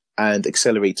hubs and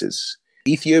accelerators,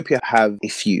 Ethiopia have a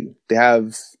few. They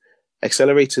have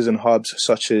accelerators and hubs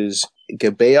such as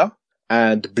Gabeya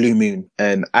and Blue Moon,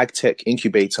 an agtech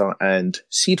incubator and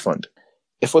seed fund.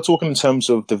 If we're talking in terms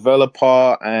of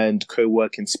developer and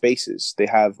co-working spaces, they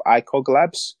have iCog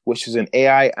Labs, which is an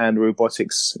AI and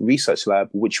robotics research lab,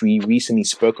 which we recently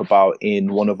spoke about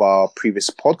in one of our previous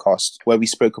podcasts, where we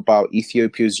spoke about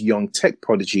Ethiopia's young tech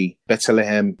prodigy,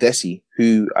 Bethlehem Desi,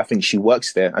 who I think she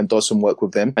works there and does some work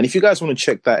with them. And if you guys want to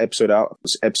check that episode out,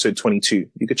 it's episode 22.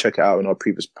 You could check it out in our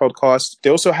previous podcast. They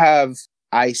also have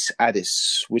ICE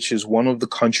Addis, which is one of the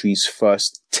country's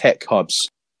first tech hubs.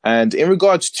 And in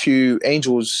regards to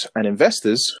angels and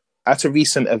investors, at a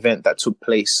recent event that took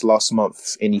place last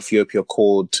month in Ethiopia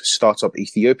called Startup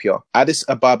Ethiopia, Addis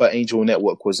Ababa Angel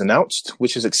Network was announced,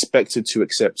 which is expected to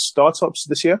accept startups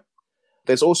this year.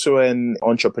 There's also an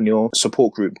entrepreneur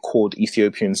support group called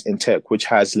Ethiopians in Tech, which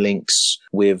has links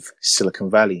with Silicon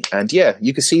Valley. And yeah,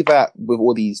 you can see that with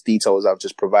all these details I've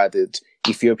just provided,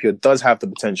 Ethiopia does have the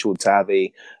potential to have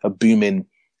a booming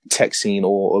tech scene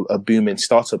or a booming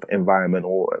startup environment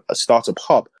or a startup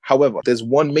hub. However, there's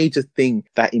one major thing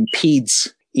that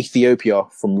impedes Ethiopia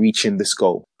from reaching this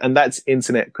goal, and that's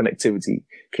internet connectivity.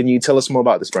 Can you tell us more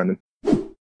about this, Brandon?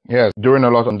 Yeah, during a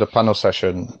lot of the panel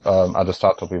session at the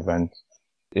startup event,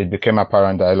 it became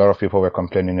apparent that a lot of people were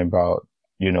complaining about,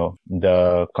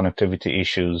 the connectivity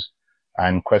issues,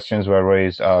 and questions were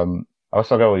raised. I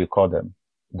also forget what you call them.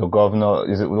 The governor,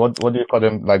 what do you call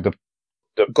them? Like the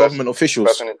government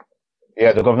officials.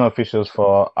 The government officials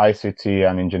for ICT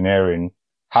and engineering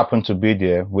happened to be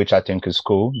there, which I think is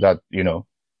cool that,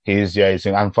 he's there.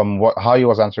 And from how he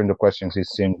was answering the questions, it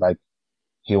seemed like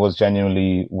he was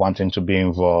genuinely wanting to be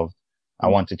involved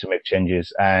and wanted to make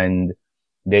changes. And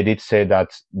they did say that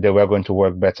they were going to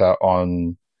work better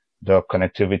on the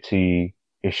connectivity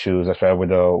issues, especially with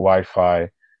the Wi-Fi,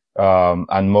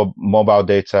 and mobile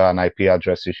data and IP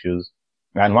address issues.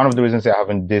 And one of the reasons they're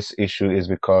having this issue is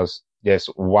because there's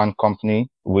one company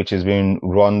which is being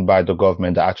run by the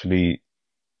government that actually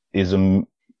is,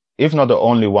 if not the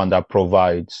only one that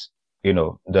provides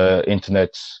the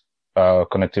internet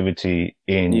connectivity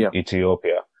in Yeah.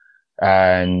 Ethiopia.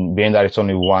 And being that it's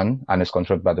only one and it's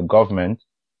controlled by the government,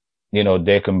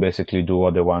 they can basically do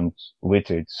what they want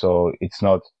with it. So it's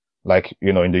not like,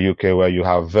 in the UK where you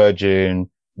have Virgin,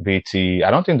 BT.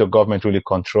 I don't think the government really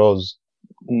controls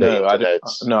the internet,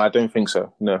 I don't think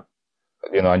so. No.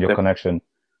 And your connection.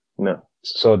 No.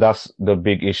 So that's the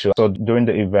big issue. So during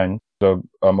the event, the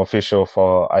official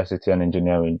for ICT and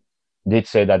engineering did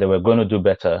say that they were going to do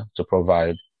better to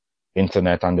provide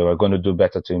internet, and they were going to do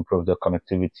better to improve the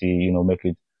connectivity, make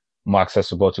it more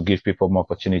accessible, to give people more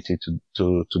opportunity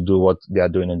to do what they are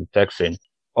doing in the tech scene.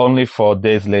 Only 4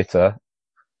 days later,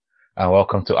 and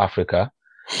welcome to Africa,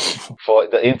 for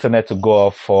the internet to go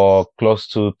off for close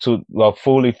to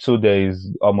fully 2 days,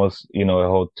 almost, a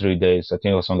whole 3 days. I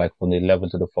think it was from from the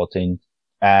 11th to the 14th.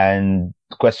 And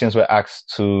questions were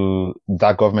asked to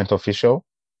that government official.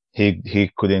 He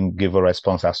couldn't give a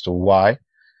response as to why.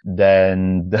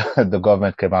 Then the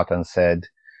government came out and said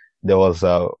there was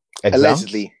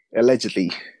exams.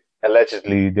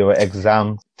 Allegedly, there were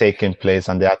exams taking place,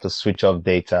 and they had to switch off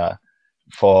data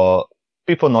for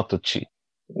people not to cheat.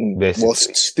 Basically. Well,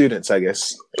 students, I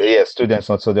guess. Yeah, students.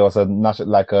 Not so. There was it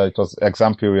was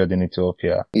exam period in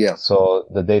Ethiopia. Yeah. So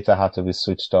the data had to be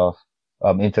switched off.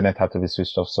 Internet had to be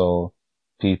switched off so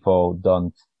people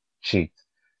don't cheat.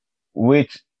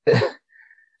 Which,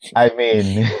 I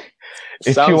mean,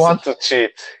 if you want to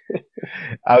cheat,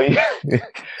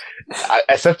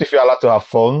 except if you're allowed to have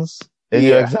phones in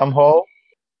your exam hall,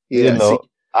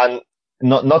 and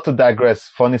not to digress,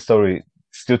 funny story,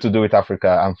 still to do with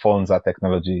Africa and phones are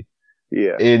technology.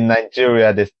 Yeah. In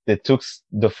Nigeria, they took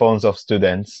the phones of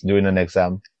students during an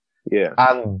exam. Yeah.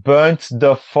 And burnt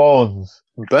the phones.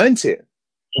 Burnt it?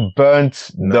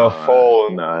 Burnt the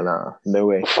phone. No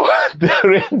way.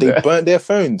 They burnt their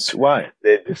phones. Why?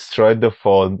 They destroyed the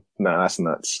phone. No, that's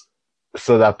nuts.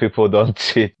 So that people don't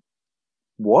cheat.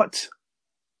 What?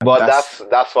 But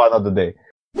that's for another day.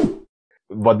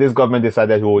 But this government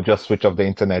decided we will just switch off the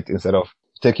internet instead of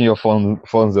taking your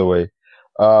phones away.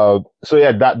 So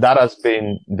yeah, that has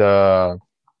been the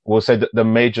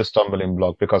major stumbling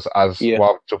block, because as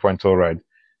WAP 2.0 read,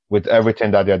 with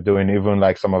everything that they're doing, even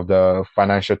like some of the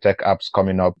financial tech apps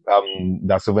coming up,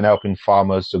 that's even helping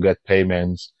farmers to get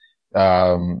payments.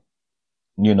 The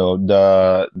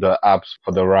apps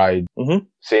for the ride,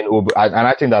 saying Uber, and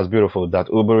I think that's beautiful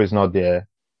that Uber is not there.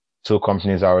 Two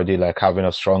companies are already like having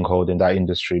a stronghold in that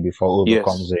industry before Uber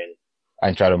comes in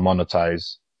and try to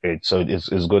monetize it. So it's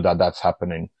good that that's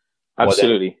happening.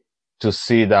 Absolutely. To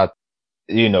see that,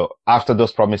 after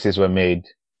those promises were made,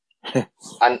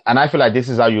 and I feel like this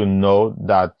is how you know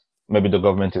that maybe the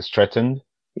government is threatened.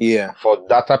 Yeah. For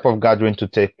that type of gathering to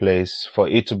take place, for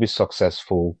it to be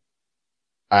successful,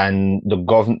 and the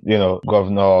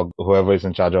governor, whoever is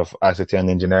in charge of ICT and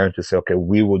engineering, to say, okay,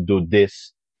 we will do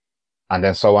this, and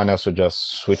then someone else will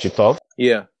just switch it off.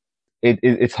 Yeah.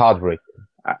 It's heartbreaking.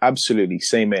 Absolutely.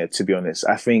 Same here, to be honest.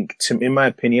 I think, in my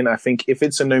opinion, if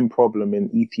it's a known problem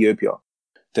in Ethiopia,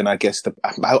 then I guess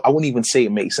I wouldn't even say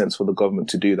it makes sense for the government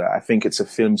to do that. I think it's a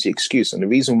flimsy excuse. And the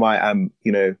reason why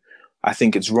I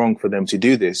think it's wrong for them to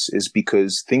do this is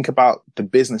because think about the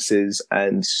businesses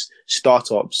and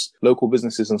startups, local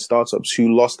businesses and startups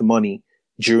who lost money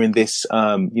during this,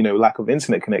 lack of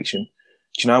internet connection.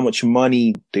 Do you know how much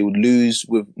money they would lose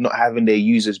with not having their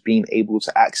users being able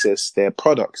to access their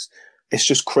products? It's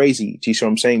just crazy. Do you see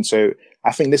what I'm saying? So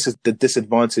I think this is the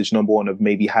disadvantage, number one, of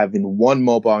maybe having one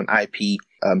mobile and IP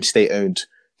state-owned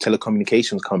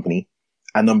telecommunications company.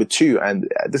 And number two, and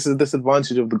this is the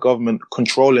disadvantage of the government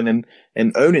controlling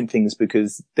and owning things,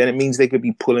 because then it means they could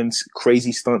be pulling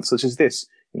crazy stunts such as this.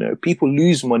 People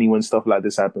lose money when stuff like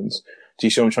this happens. Do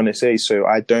you see what I'm trying to say? So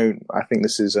I think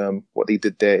this is, what they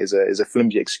did there is a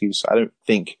flimsy excuse. I don't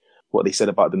think what they said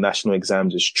about the national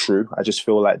exams is true. I just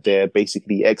feel like they're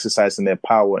basically exercising their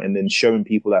power and then showing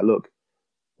people that, look,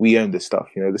 we own this stuff.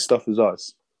 This stuff is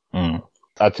ours.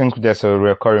 I think there's a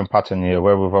recurring pattern here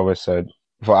where we've always said,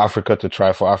 for Africa to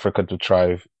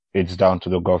thrive, it's down to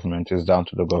the government. It's down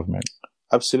to the government.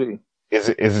 Absolutely.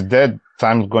 Is there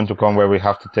time going to come where we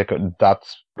have to take that?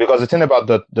 Because the thing about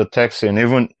the tech scene,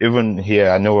 even here,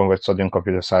 I know when we're studying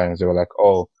computer science, they were like,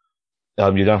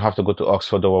 you don't have to go to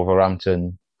Oxford or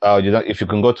Wolverhampton. If you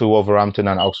can go to Wolverhampton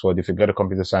and Oxford, if you get a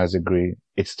computer science degree,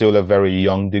 it's still a very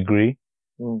young degree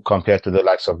compared to the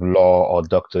likes of law or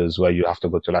doctors, where you have to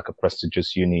go to like a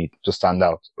prestigious uni to stand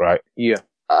out, right? Yeah.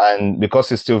 And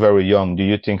because it's still very young, do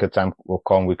you think a time will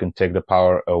come we can take the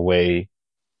power away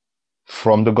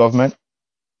from the government?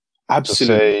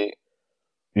 Absolutely. To say,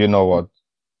 you know what?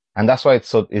 And that's why it's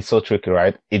so tricky,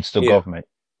 right? It's the government.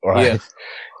 right?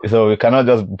 Yeah. So we cannot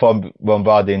just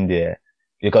bombard India,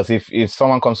 because if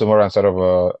someone comes tomorrow and set up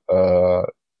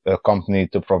a company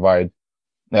to provide,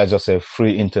 let's just say,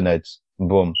 free internet,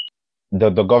 boom, the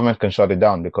government can shut it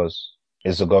down because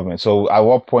it's the government. So at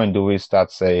what point do we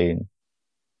start saying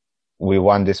we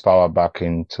want this power back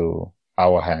into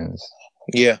our hands?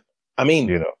 Yeah. I mean,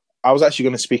 you know, I was actually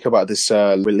going to speak about this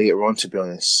later on, to be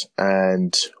honest.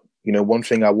 And, you know, one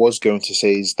thing I was going to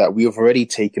say is that we have already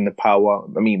taken the power.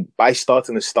 I mean, by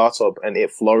starting a startup and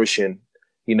it flourishing,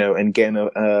 you know, and getting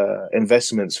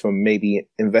investments from maybe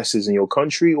investors in your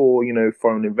country or, you know,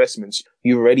 foreign investments,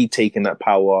 you've already taken that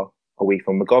power away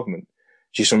from the government.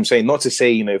 Do you see what I'm saying? Not to say,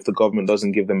 you know, if the government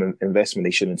doesn't give them an investment,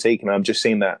 they shouldn't take it. I'm just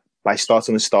saying that by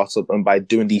starting a startup and by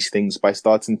doing these things, by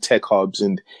starting tech hubs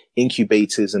and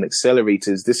incubators and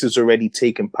accelerators, this has already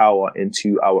taken power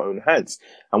into our own hands.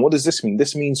 And what does this mean?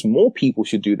 This means more people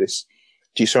should do this.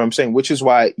 Do you see what I'm saying? Which is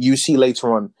why you see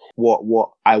later on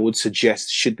what I would suggest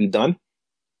should be done.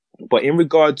 But in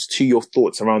regards to your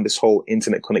thoughts around this whole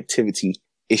internet connectivity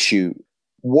issue,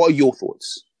 what are your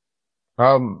thoughts?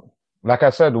 Like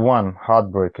I said, one,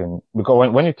 heartbreaking,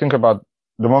 because when you think about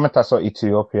the moment I saw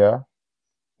Ethiopia,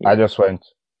 I just went,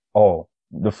 oh,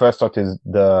 the first thought is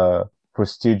the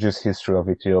prestigious history of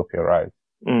Ethiopia, right?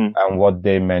 And what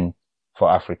they meant for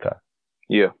Africa.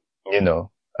 Yeah. You know,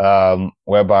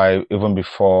 whereby even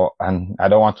before, and I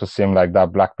don't want to seem like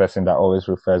that black person that always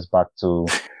refers back to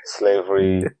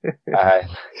slavery and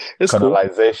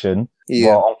colonization. Cool.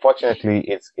 Yeah. But unfortunately,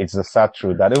 it's a sad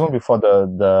truth that even before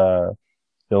the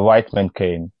white men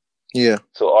came,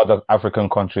 to other African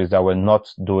countries that were not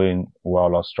doing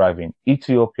well or striving,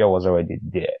 Ethiopia was already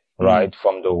there, right?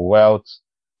 From the wealth,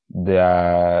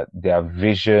 their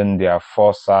vision, their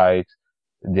foresight,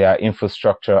 their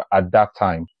infrastructure at that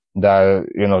time. That,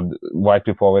 you know, white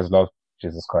people always love,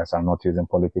 Jesus Christ, I'm not using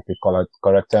politically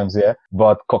correct terms here,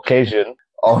 but Caucasian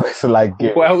always like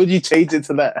giving. Why would you change it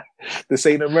to that? This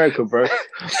ain't America, bro.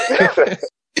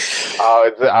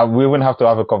 We wouldn't have to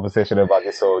have a conversation about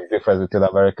this whole difference between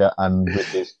America and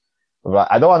British. But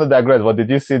I don't want to digress, but did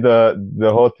you see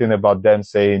the whole thing about them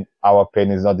saying our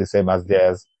pain is not the same as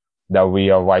theirs, that we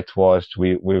are whitewashed,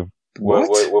 we're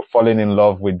falling in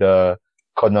love with the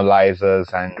colonizers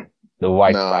and the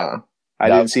white man. I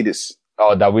didn't see this.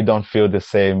 Oh, that we don't feel the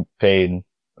same pain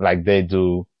like they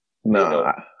do. No, you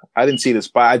know? I didn't see this,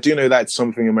 but I do know that's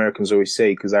something Americans always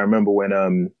say, because I remember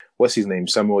when, what's his name?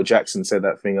 Samuel Jackson said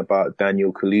that thing about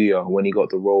Daniel Kaluuya when he got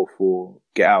the role for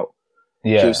Get Out.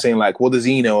 Yeah. He was saying, like, what does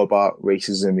he know about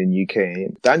racism in UK?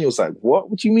 And Daniel's like,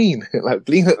 what do you mean? Like,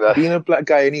 being a black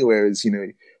guy anywhere is, you know,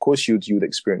 of course you would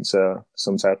experience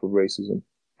some type of racism.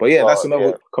 But yeah, that's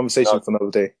another conversation for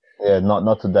another day. Yeah,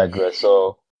 not to digress.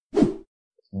 So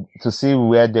to see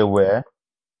where they were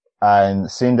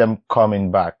and seeing them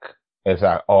coming back, it's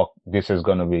like, oh, this is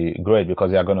going to be great,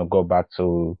 because they're going to go back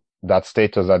to that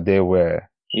status that they were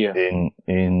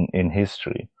in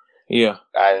history. Yeah.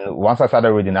 And once I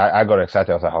started reading, I got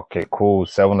excited. I was like, okay, cool.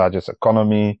 7th largest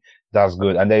economy. That's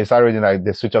good. And then you start reading like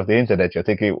the switch of the internet. You're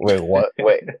thinking, wait, what?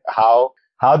 Wait, how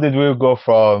did we go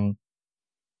from,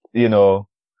 you know,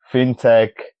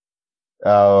 fintech,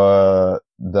 the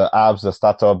apps, the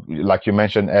startup, like you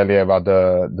mentioned earlier about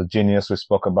the genius we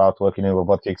spoke about working in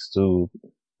robotics, to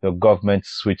the government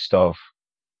switched off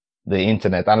the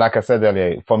internet. And like I said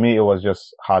earlier, for me, it was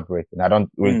just heartbreaking. I don't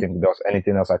really think there was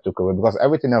anything else I took away, because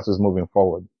everything else is moving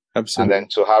forward. Absolutely. And then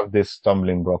to have this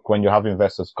stumbling block when you have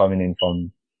investors coming in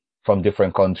from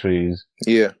different countries.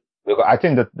 Yeah. Because I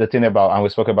think that the thing about, and we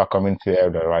spoke about community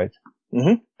earlier, right?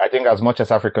 Mm-hmm. I think as much as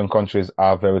African countries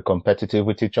are very competitive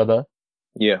with each other,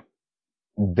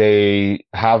 they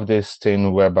have this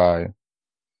thing whereby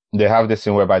they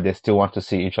still want to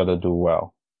see each other do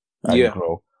well and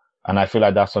grow. And I feel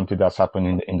like that's something that's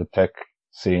happening in the tech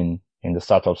scene, in the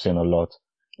startup scene a lot,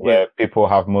 where people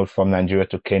have moved from Nigeria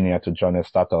to Kenya to join a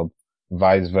startup,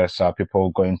 vice versa.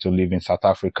 People going to live in South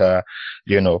Africa,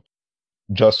 you know,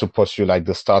 just to pursue like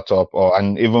the startup.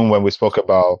 And even when we spoke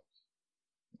about,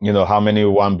 you know, how many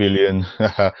 1 billion,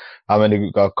 how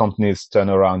many companies turn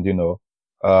around, you know,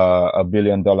 $1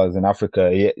 billion in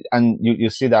Africa. And you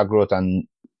see that growth, and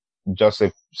just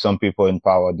if some people in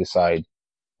power decide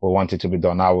we want it to be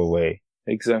done our way.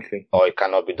 Exactly. Or it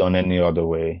cannot be done any other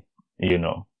way, you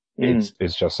know.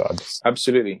 It's just sad.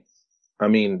 Absolutely. I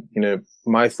mean, you know,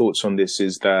 my thoughts on this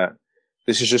is that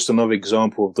this is just another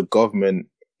example of the government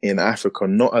in Africa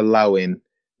not allowing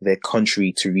their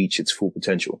country to reach its full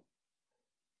potential.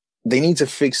 They need to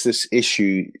fix this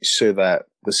issue so that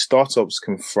the startups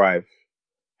can thrive.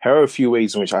 Here are a few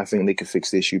ways in which I think they could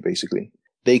fix the issue, basically.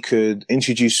 They could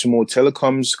introduce more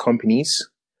telecoms companies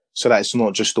so that it's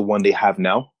not just the one they have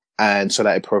now, and so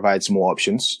that it provides more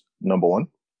options. Number one.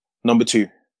 Number two,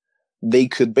 they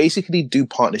could basically do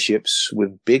partnerships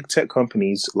with big tech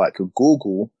companies like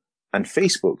Google and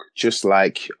Facebook, just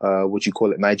like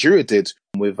Nigeria did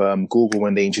with Google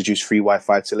when they introduced free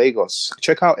Wi-Fi to Lagos.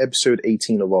 Check out episode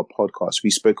 18 of our podcast. We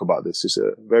spoke about this. It's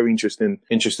a very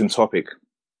interesting topic.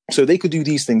 So they could do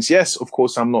these things. Yes, of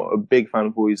course, I'm not a big fan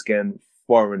of always getting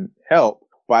foreign help,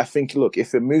 but I think, look,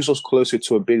 if it moves us closer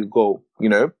to a bigger goal,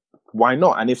 why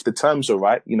not? And if the terms are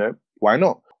right, why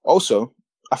not? Also,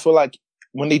 I feel like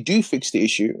when they do fix the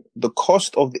issue, the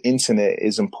cost of the internet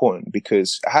is important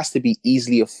because it has to be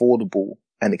easily affordable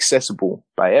and accessible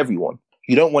by everyone.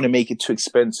 You don't want to make it too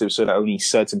expensive so that only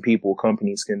certain people or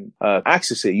companies can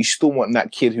access it. You still want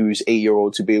that kid who's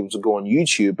 8-year-old to be able to go on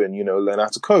YouTube and, learn how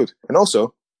to code. And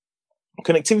also,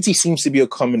 connectivity seems to be a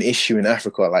common issue in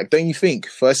Africa. Like, don't you think?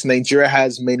 First, Nigeria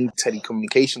has many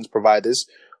telecommunications providers,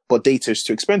 but data is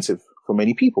too expensive for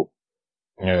many people.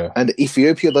 Yeah. And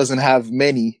Ethiopia doesn't have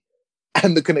many,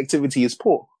 and the connectivity is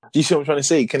poor. Do you see what I'm trying to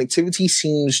say? Connectivity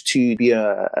seems to be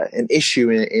an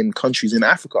issue in countries in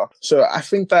Africa. So I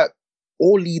think that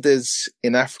all leaders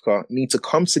in Africa need to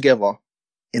come together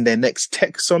in their next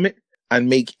tech summit and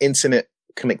make internet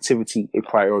connectivity a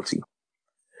priority.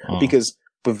 Because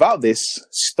without this,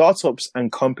 startups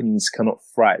and companies cannot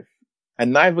thrive,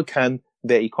 and neither can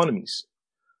their economies.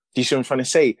 Do you see what I'm trying to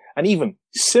say? And even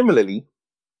similarly,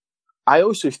 I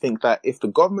also think that if the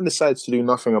government decides to do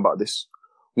nothing about this,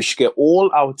 we should get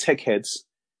all our tech heads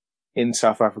in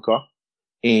South Africa,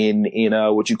 in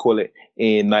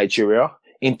Nigeria,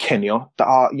 in Kenya, that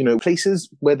are, places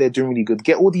where they're doing really good.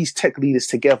 Get all these tech leaders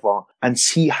together and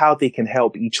see how they can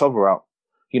help each other out.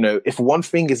 If one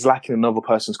thing is lacking in another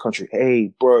person's country,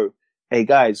 hey, bro, hey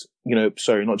guys,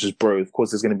 sorry, not just bro. Of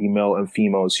course, there's going to be male and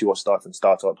females who are starting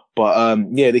startup. But,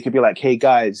 they could be like, hey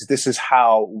guys, this is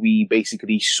how we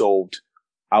basically solved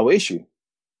our issue.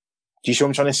 Do you see what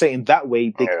I'm trying to say? In that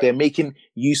way, they're making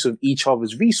use of each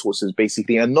other's resources,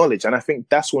 basically, and knowledge. And I think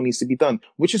that's what needs to be done,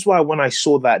 which is why when I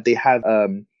saw that they have,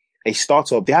 a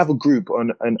startup, they have a group,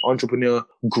 an entrepreneur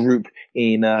group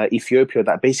in Ethiopia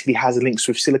that basically has links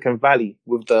with Silicon Valley,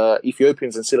 with the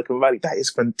Ethiopians in Silicon Valley. That is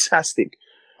fantastic.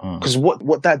 Because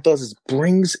what that does is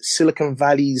brings Silicon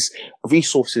Valley's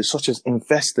resources, such as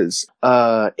investors,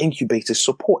 incubators,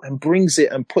 support, and brings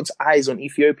it and puts eyes on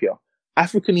Ethiopia.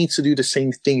 Africa needs to do the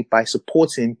same thing by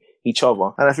supporting each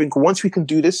other. And I think once we can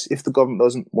do this, if the government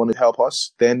doesn't want to help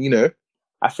us, then,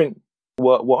 I think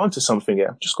we're onto something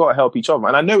here. Just got to help each other.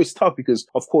 And I know it's tough because,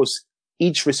 of course,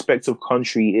 each respective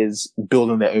country is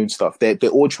building their own stuff. They're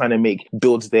all trying to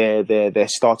build their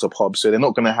startup hub. So they're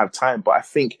not going to have time. But I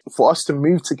think for us to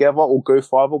move together or go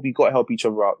farther, we got to help each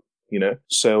other out,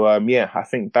 So, I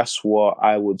think that's what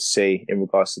I would say in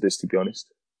regards to this, to be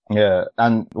honest. Yeah.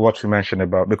 And what you mentioned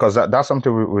about, because that's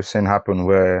something we've seen happen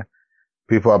where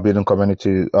people are building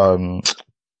community,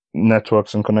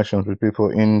 networks and connections with people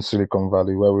in Silicon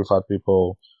Valley, where we've had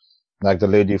people like the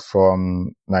lady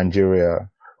from Nigeria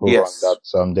who runs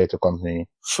that data company.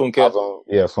 Funke.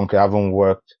 Funke, having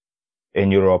worked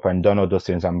in Europe and done all those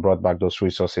things and brought back those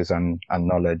resources and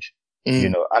knowledge,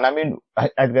 And I mean,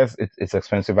 I guess it's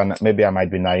expensive, and maybe I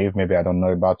might be naive, maybe I don't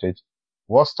know about it.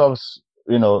 What stops,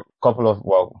 more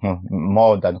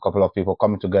than a couple of people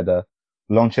coming together,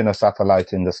 launching a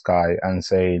satellite in the sky and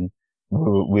saying,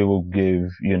 we will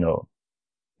give,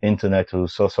 internet to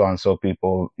so and so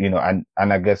people, and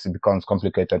I guess it becomes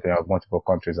complicated. We have multiple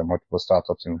countries and multiple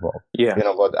startups involved. Yeah.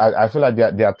 But I feel like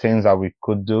there are things that we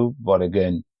could do, but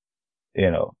again,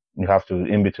 you have to,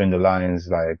 in between the lines,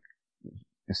 like,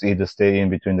 it's either stay in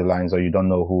between the lines or you don't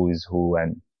know who is who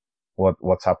and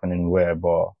what's happening where.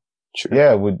 But True.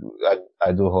 Yeah,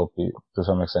 I do hope to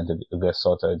some extent it gets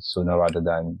sorted sooner rather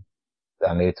than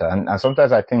later. And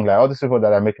sometimes I think, like, all these people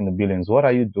that are making the billions, what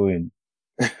are you doing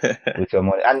with your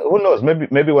money? And who knows,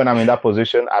 maybe when I'm in that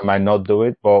position, I might not do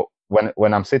it. But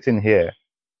when I'm sitting here,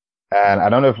 and I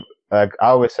don't know if, like, I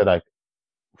always say, like,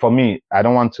 for me, I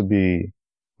don't want to be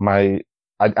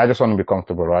I just want to be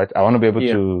comfortable, right? I want to be able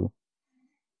to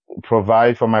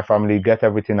provide for my family, get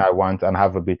everything I want, and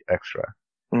have a bit extra.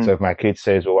 So if my kid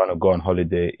says we want to go on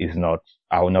holiday,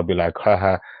 I will not be like,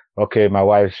 haha, okay, my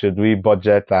wife, should we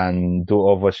budget and do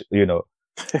overtime?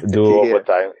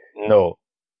 No.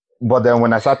 But then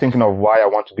when I start thinking of why I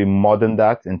want to be more than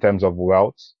that in terms of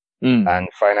wealth and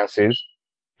finances,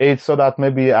 it's so that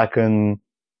maybe I can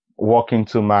walk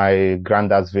into my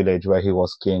granddad's village where he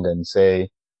was king and say,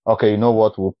 okay, you know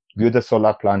what? We'll build a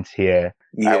solar plant here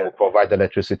and we'll provide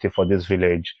electricity for this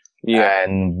village. Yeah.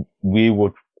 And we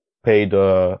would pay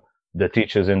the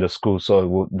teachers in the school.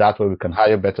 So that way we can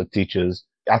hire better teachers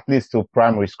at least to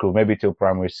primary school, maybe till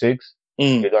primary 6.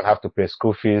 Mm. You don't have to pay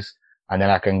school fees. And then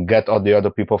I can get all the other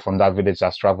people from that village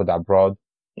that's traveled abroad,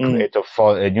 create a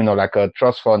fund, like a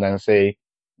trust fund, and say,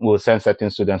 we'll send certain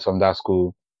students from that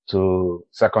school to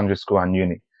secondary school and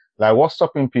uni. Like, what's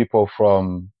stopping people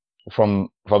from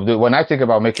when I think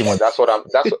about making money, I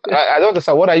don't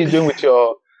understand. What are you doing with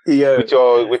your,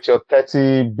 with your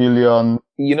 30 billion,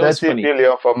 you know, 30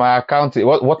 billion for my account?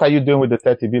 What are you doing with the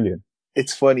 30 billion?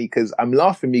 It's funny because I'm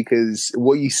laughing because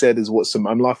what you said is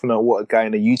I'm laughing at what a guy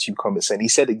in a YouTube comment said. He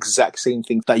said exact same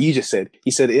thing that you just said.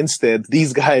 He said instead,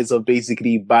 these guys are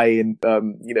basically buying,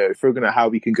 figuring out how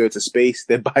we can go to space.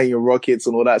 They're buying rockets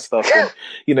and all that stuff.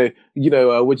 And,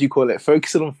 what do you call it?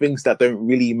 Focusing on things that don't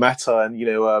really matter.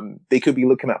 And, they could be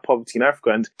looking at poverty in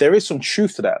Africa. And there is some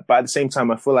truth to that. But at the same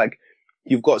time, I feel like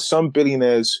you've got some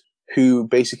billionaires who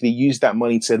basically use that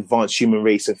money to advance human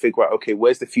race and figure out, okay,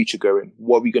 where's the future going?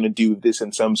 What are we going to do with this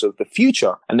in terms of the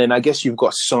future? And then I guess you've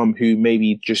got some who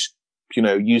maybe just,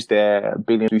 use their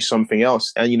billion to do something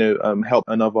else and, help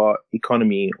another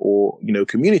economy or,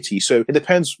 community. So it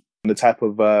depends on the type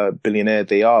of billionaire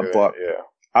they are. But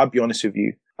I'll be honest with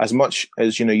you. As much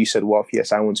as, you said wealth,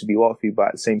 yes, I want to be wealthy. But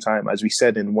at the same time, as we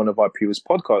said in one of our previous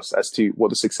podcasts as to what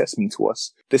does success mean to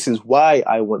us, this is why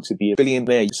I want to be a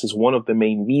billionaire. This is one of the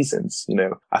main reasons,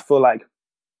 I feel like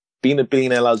being a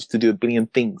billionaire allows you to do a billion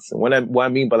things. And what I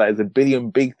mean by that is a billion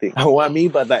big things. And what I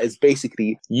mean by that is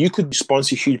basically you could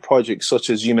sponsor huge projects such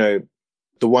as,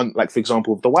 the one, like, for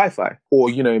example, the Wi-Fi,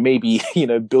 or, maybe,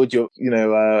 build your,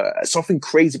 something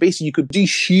crazy. Basically, you could do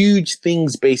huge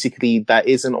things, basically, that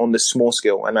isn't on the small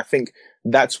scale. And I think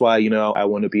that's why, I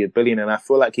want to be a billionaire. And I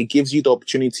feel like it gives you the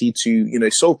opportunity to,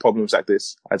 solve problems like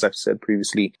this, as I've said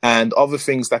previously, and other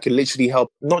things that can literally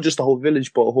help not just a whole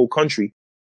village, but a whole country.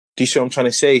 Do you see what I'm trying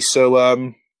to say?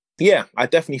 So, yeah, I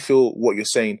definitely feel what you're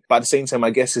saying. But at the same time, I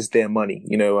guess it's their money.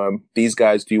 These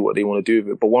guys do what they want to do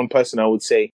with it. But one person I would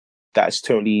say that has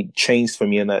totally changed for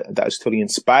me and that has totally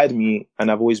inspired me and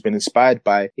I've always been inspired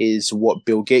by is what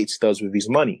Bill Gates does with his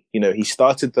money. He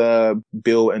started the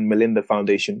Bill and Melinda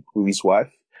Foundation with his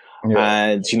wife.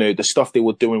 Yeah. And, the stuff they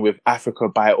were doing with Africa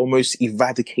by almost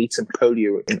eradicating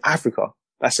polio in Africa.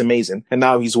 That's amazing. And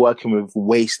now he's working with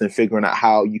waste and figuring out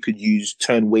how you could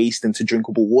turn waste into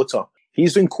drinkable water.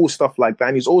 He's doing cool stuff like that.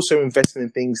 And he's also investing in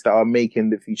things that are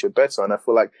making the future better. And I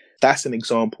feel like that's an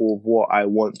example of what I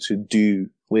want to do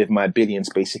with my billions,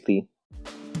 basically.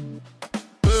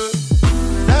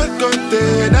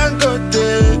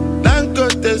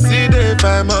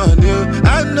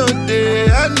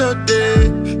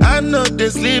 I know they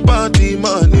sleep on the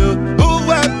money. Who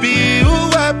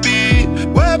happy?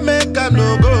 Where make I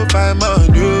no go find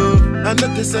money? I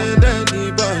know they send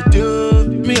anybody.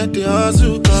 Me at the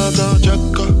hustle, go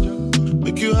check up.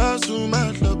 Make you hustle,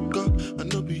 my luck. I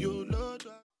know be your Lord.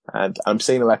 And I'm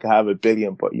saying it like I have a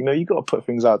billion, but you got to put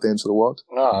things out there into the world.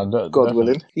 No, God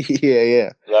willing.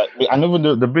 Yeah. And even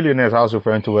the billionaires I was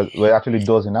referring to were actually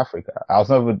those in Africa. I was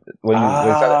not even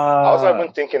I was not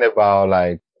even thinking about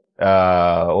like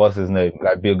what's his name,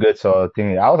 like Bill Gates or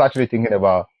thinking. I was actually thinking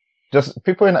about just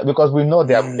people because we know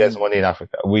there's money in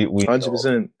Africa. We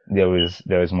 100%.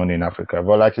 There is money in Africa,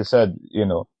 but like you said,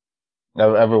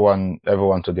 everyone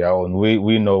to their own.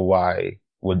 We know why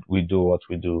we do what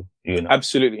we do.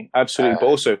 Absolutely. But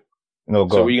also, no,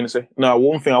 go. So what are you going to say? No,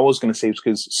 one thing I was going to say is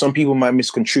because some people might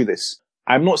misconstrue this.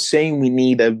 I'm not saying you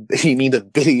need a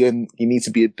billion, you need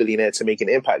to be a billionaire to make an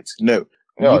impact. No.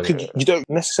 You don't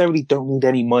necessarily need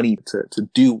any money to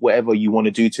do whatever you want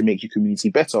to do to make your community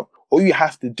better. All you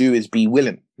have to do is be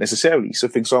willing, necessarily. So,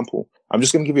 for example, I'm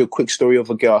just going to give you a quick story of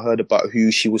a girl I heard about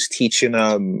who she was teaching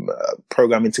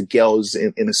programming to girls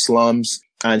in the slums.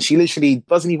 And she literally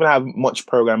doesn't even have much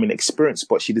programming experience,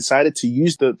 but she decided to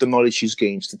use the knowledge she's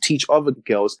gained to teach other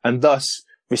girls and thus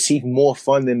receive more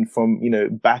funding from,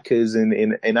 backers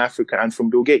in Africa and from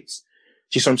Bill Gates.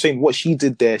 So I'm saying what she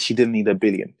did there, she didn't need a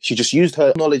billion. She just used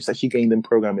her knowledge that she gained in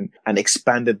programming and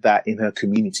expanded that in her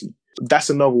community. That's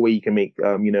another way you can make,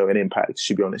 an impact,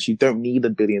 to be honest. You don't need a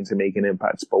billion to make an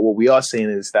impact. But what we are saying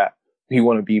is that we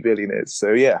want to be billionaires.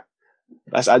 So yeah,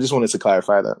 I just wanted to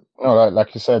clarify that. No,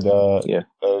 like you said,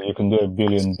 you can do a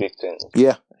billion big things.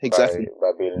 Yeah, exactly.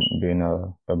 By being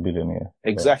a billionaire.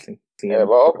 Exactly. Yeah,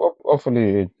 but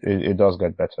hopefully it does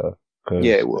get better.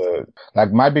 Yeah, it will.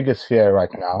 Like my biggest fear right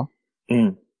now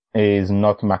is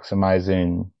not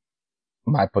maximizing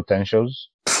my potentials.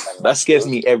 That scares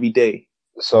me every day.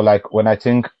 So like when I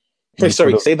think...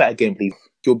 Sorry, say that again, please.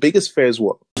 Your biggest fear is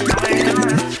what?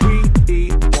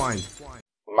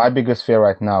 My biggest fear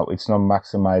right now, it's not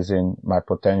maximizing my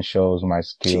potentials, my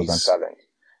skills and talent.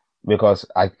 Because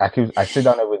I sit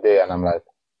down every day and I'm like,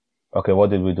 okay, what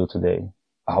did we do today?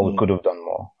 We could have done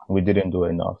more. We didn't do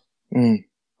enough.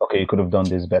 Okay, you could have done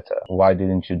this better. Why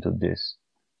didn't you do this?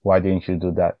 Why didn't you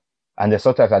do that? And then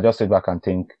sometimes I just sit back and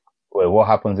think, well, what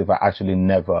happens if I actually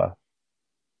never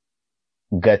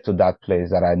get to that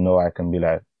place that I know I can be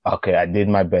like, okay, I did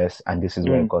my best and this is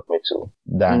where it got me to.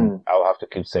 Then I'll have to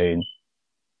keep saying,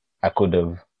 I could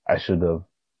have, I should have,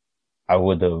 I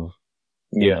would have,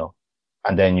 you know.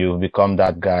 And then you become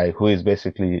that guy who is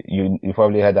basically, you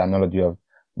probably heard the analogy of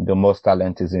the most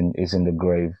talent is in the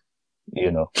grave,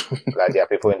 you know. Like there are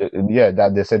people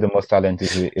that they say the most talent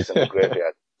is in the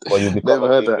graveyard. But you become Never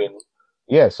heard that.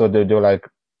 Yeah, so they're like,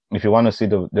 if you want to see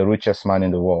the richest man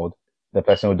in the world, the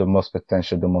person with the most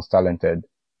potential, the most talented,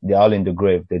 they're all in the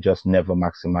grave. They just never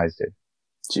maximized it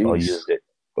or used it.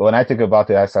 But when I think about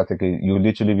it, I start thinking you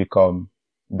literally become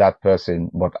that person,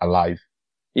 but alive.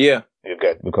 Yeah. You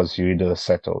get, because you either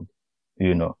settled,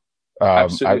 you know.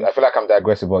 Absolutely. I feel like I'm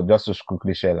digressive, but just to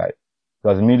quickly share, like,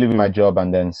 because me leaving my job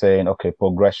and then saying, okay,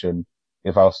 progression,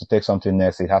 if I was to take something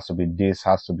next, it has to be this,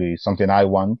 has to be something I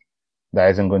want that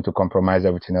isn't going to compromise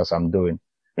everything else I'm doing.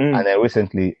 And then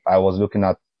recently I was looking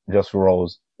at just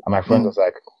roles and my friend was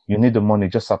like, you need the money,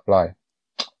 just apply.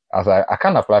 I was like, I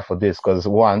can't apply for this because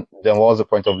one, then what was the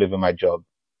point of leaving my job?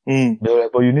 They were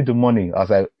like, but you need the money. I was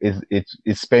like,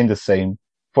 it's paying the same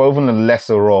for even a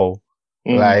lesser role.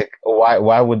 Like,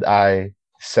 why would I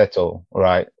settle?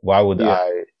 Right? Why would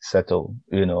I settle?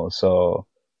 You know, so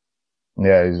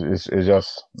yeah, it's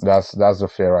just, that's the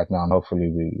fear right now. And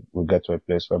hopefully we get to a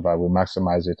place whereby we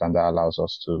maximize it and that allows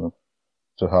us to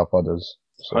help others.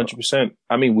 So. 100%.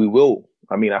 I mean, we will.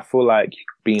 I mean, I feel like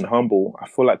being humble, I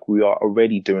feel like we are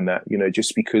already doing that, you know,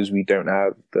 just because we don't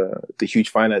have the huge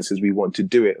finances we want to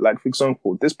do it. Like, for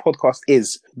example, this podcast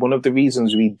is one of the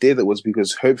reasons we did it was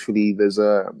because hopefully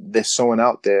there's someone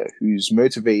out there who's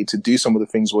motivated to do some of the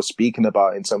things we're speaking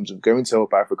about in terms of going to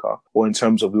South Africa or in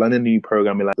terms of learning a new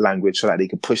programming language so that they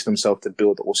can push themselves to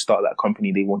build or start that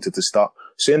company they wanted to start.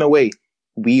 So in a way,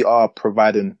 we are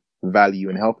providing value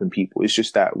and helping people. It's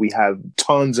just that we have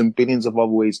tons and billions of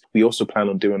other ways we also plan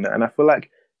on doing that. And I feel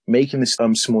like making this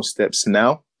small steps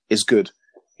now is good.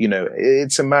 You know,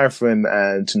 it's a marathon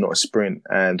and not a sprint.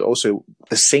 And also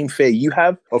the same fear you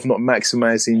have of not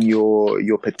maximizing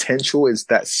your potential is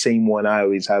that same one I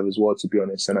always have as well, to be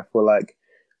honest. And I feel like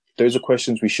those are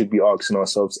questions we should be asking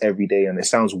ourselves every day. And it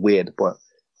sounds weird, but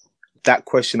that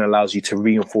question allows you to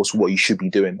reinforce what you should be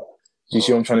doing. Do you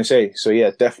see what I'm trying to say? So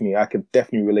yeah, definitely. I could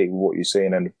definitely relate with what you're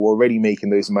saying. And we're already making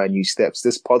those minute steps.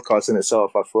 This podcast in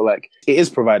itself, I feel like it is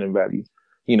providing value,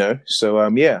 you know? So,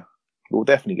 yeah, we'll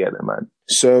definitely get there, man.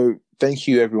 So thank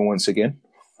you everyone once again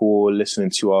for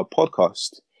listening to our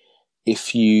podcast.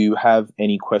 If you have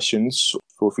any questions,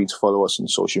 feel free to follow us on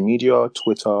social media,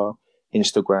 Twitter,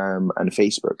 Instagram, and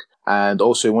Facebook. And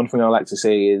also one thing I like to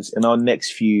say is in our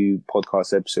next few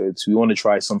podcast episodes, we want to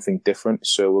try something different.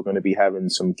 So we're going to be having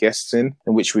some guests in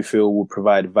which we feel will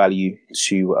provide value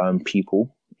to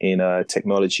people in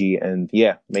technology and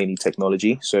mainly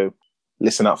technology. So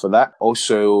listen out for that.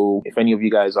 Also, if any of you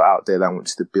guys are out there that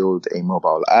wants to build a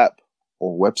mobile app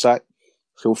or website,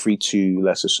 feel free to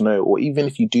let us know. Or even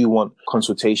if you do want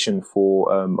consultation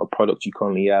for a product you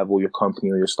currently have or your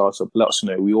company or your startup, let us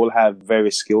know. We all have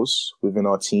various skills within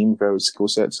our team, various skill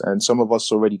sets, and some of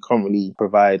us already currently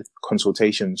provide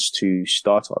consultations to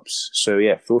startups. So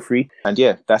yeah, feel free. And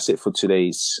yeah, that's it for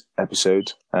today's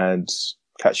episode, and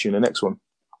catch you in the next one.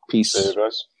 Peace. Hey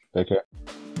guys, take care.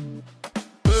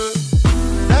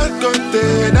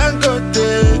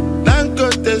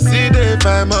 Dangote, see they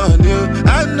buy money.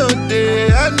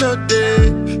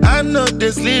 I know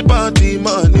they sleep on the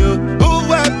money. Who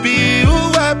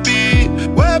happy?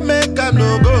 Where make I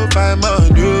no go find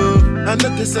money? I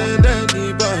know they send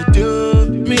anybody.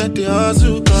 Me at the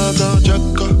hustle, go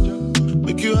check up.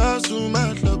 Make you hustle,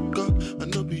 my love.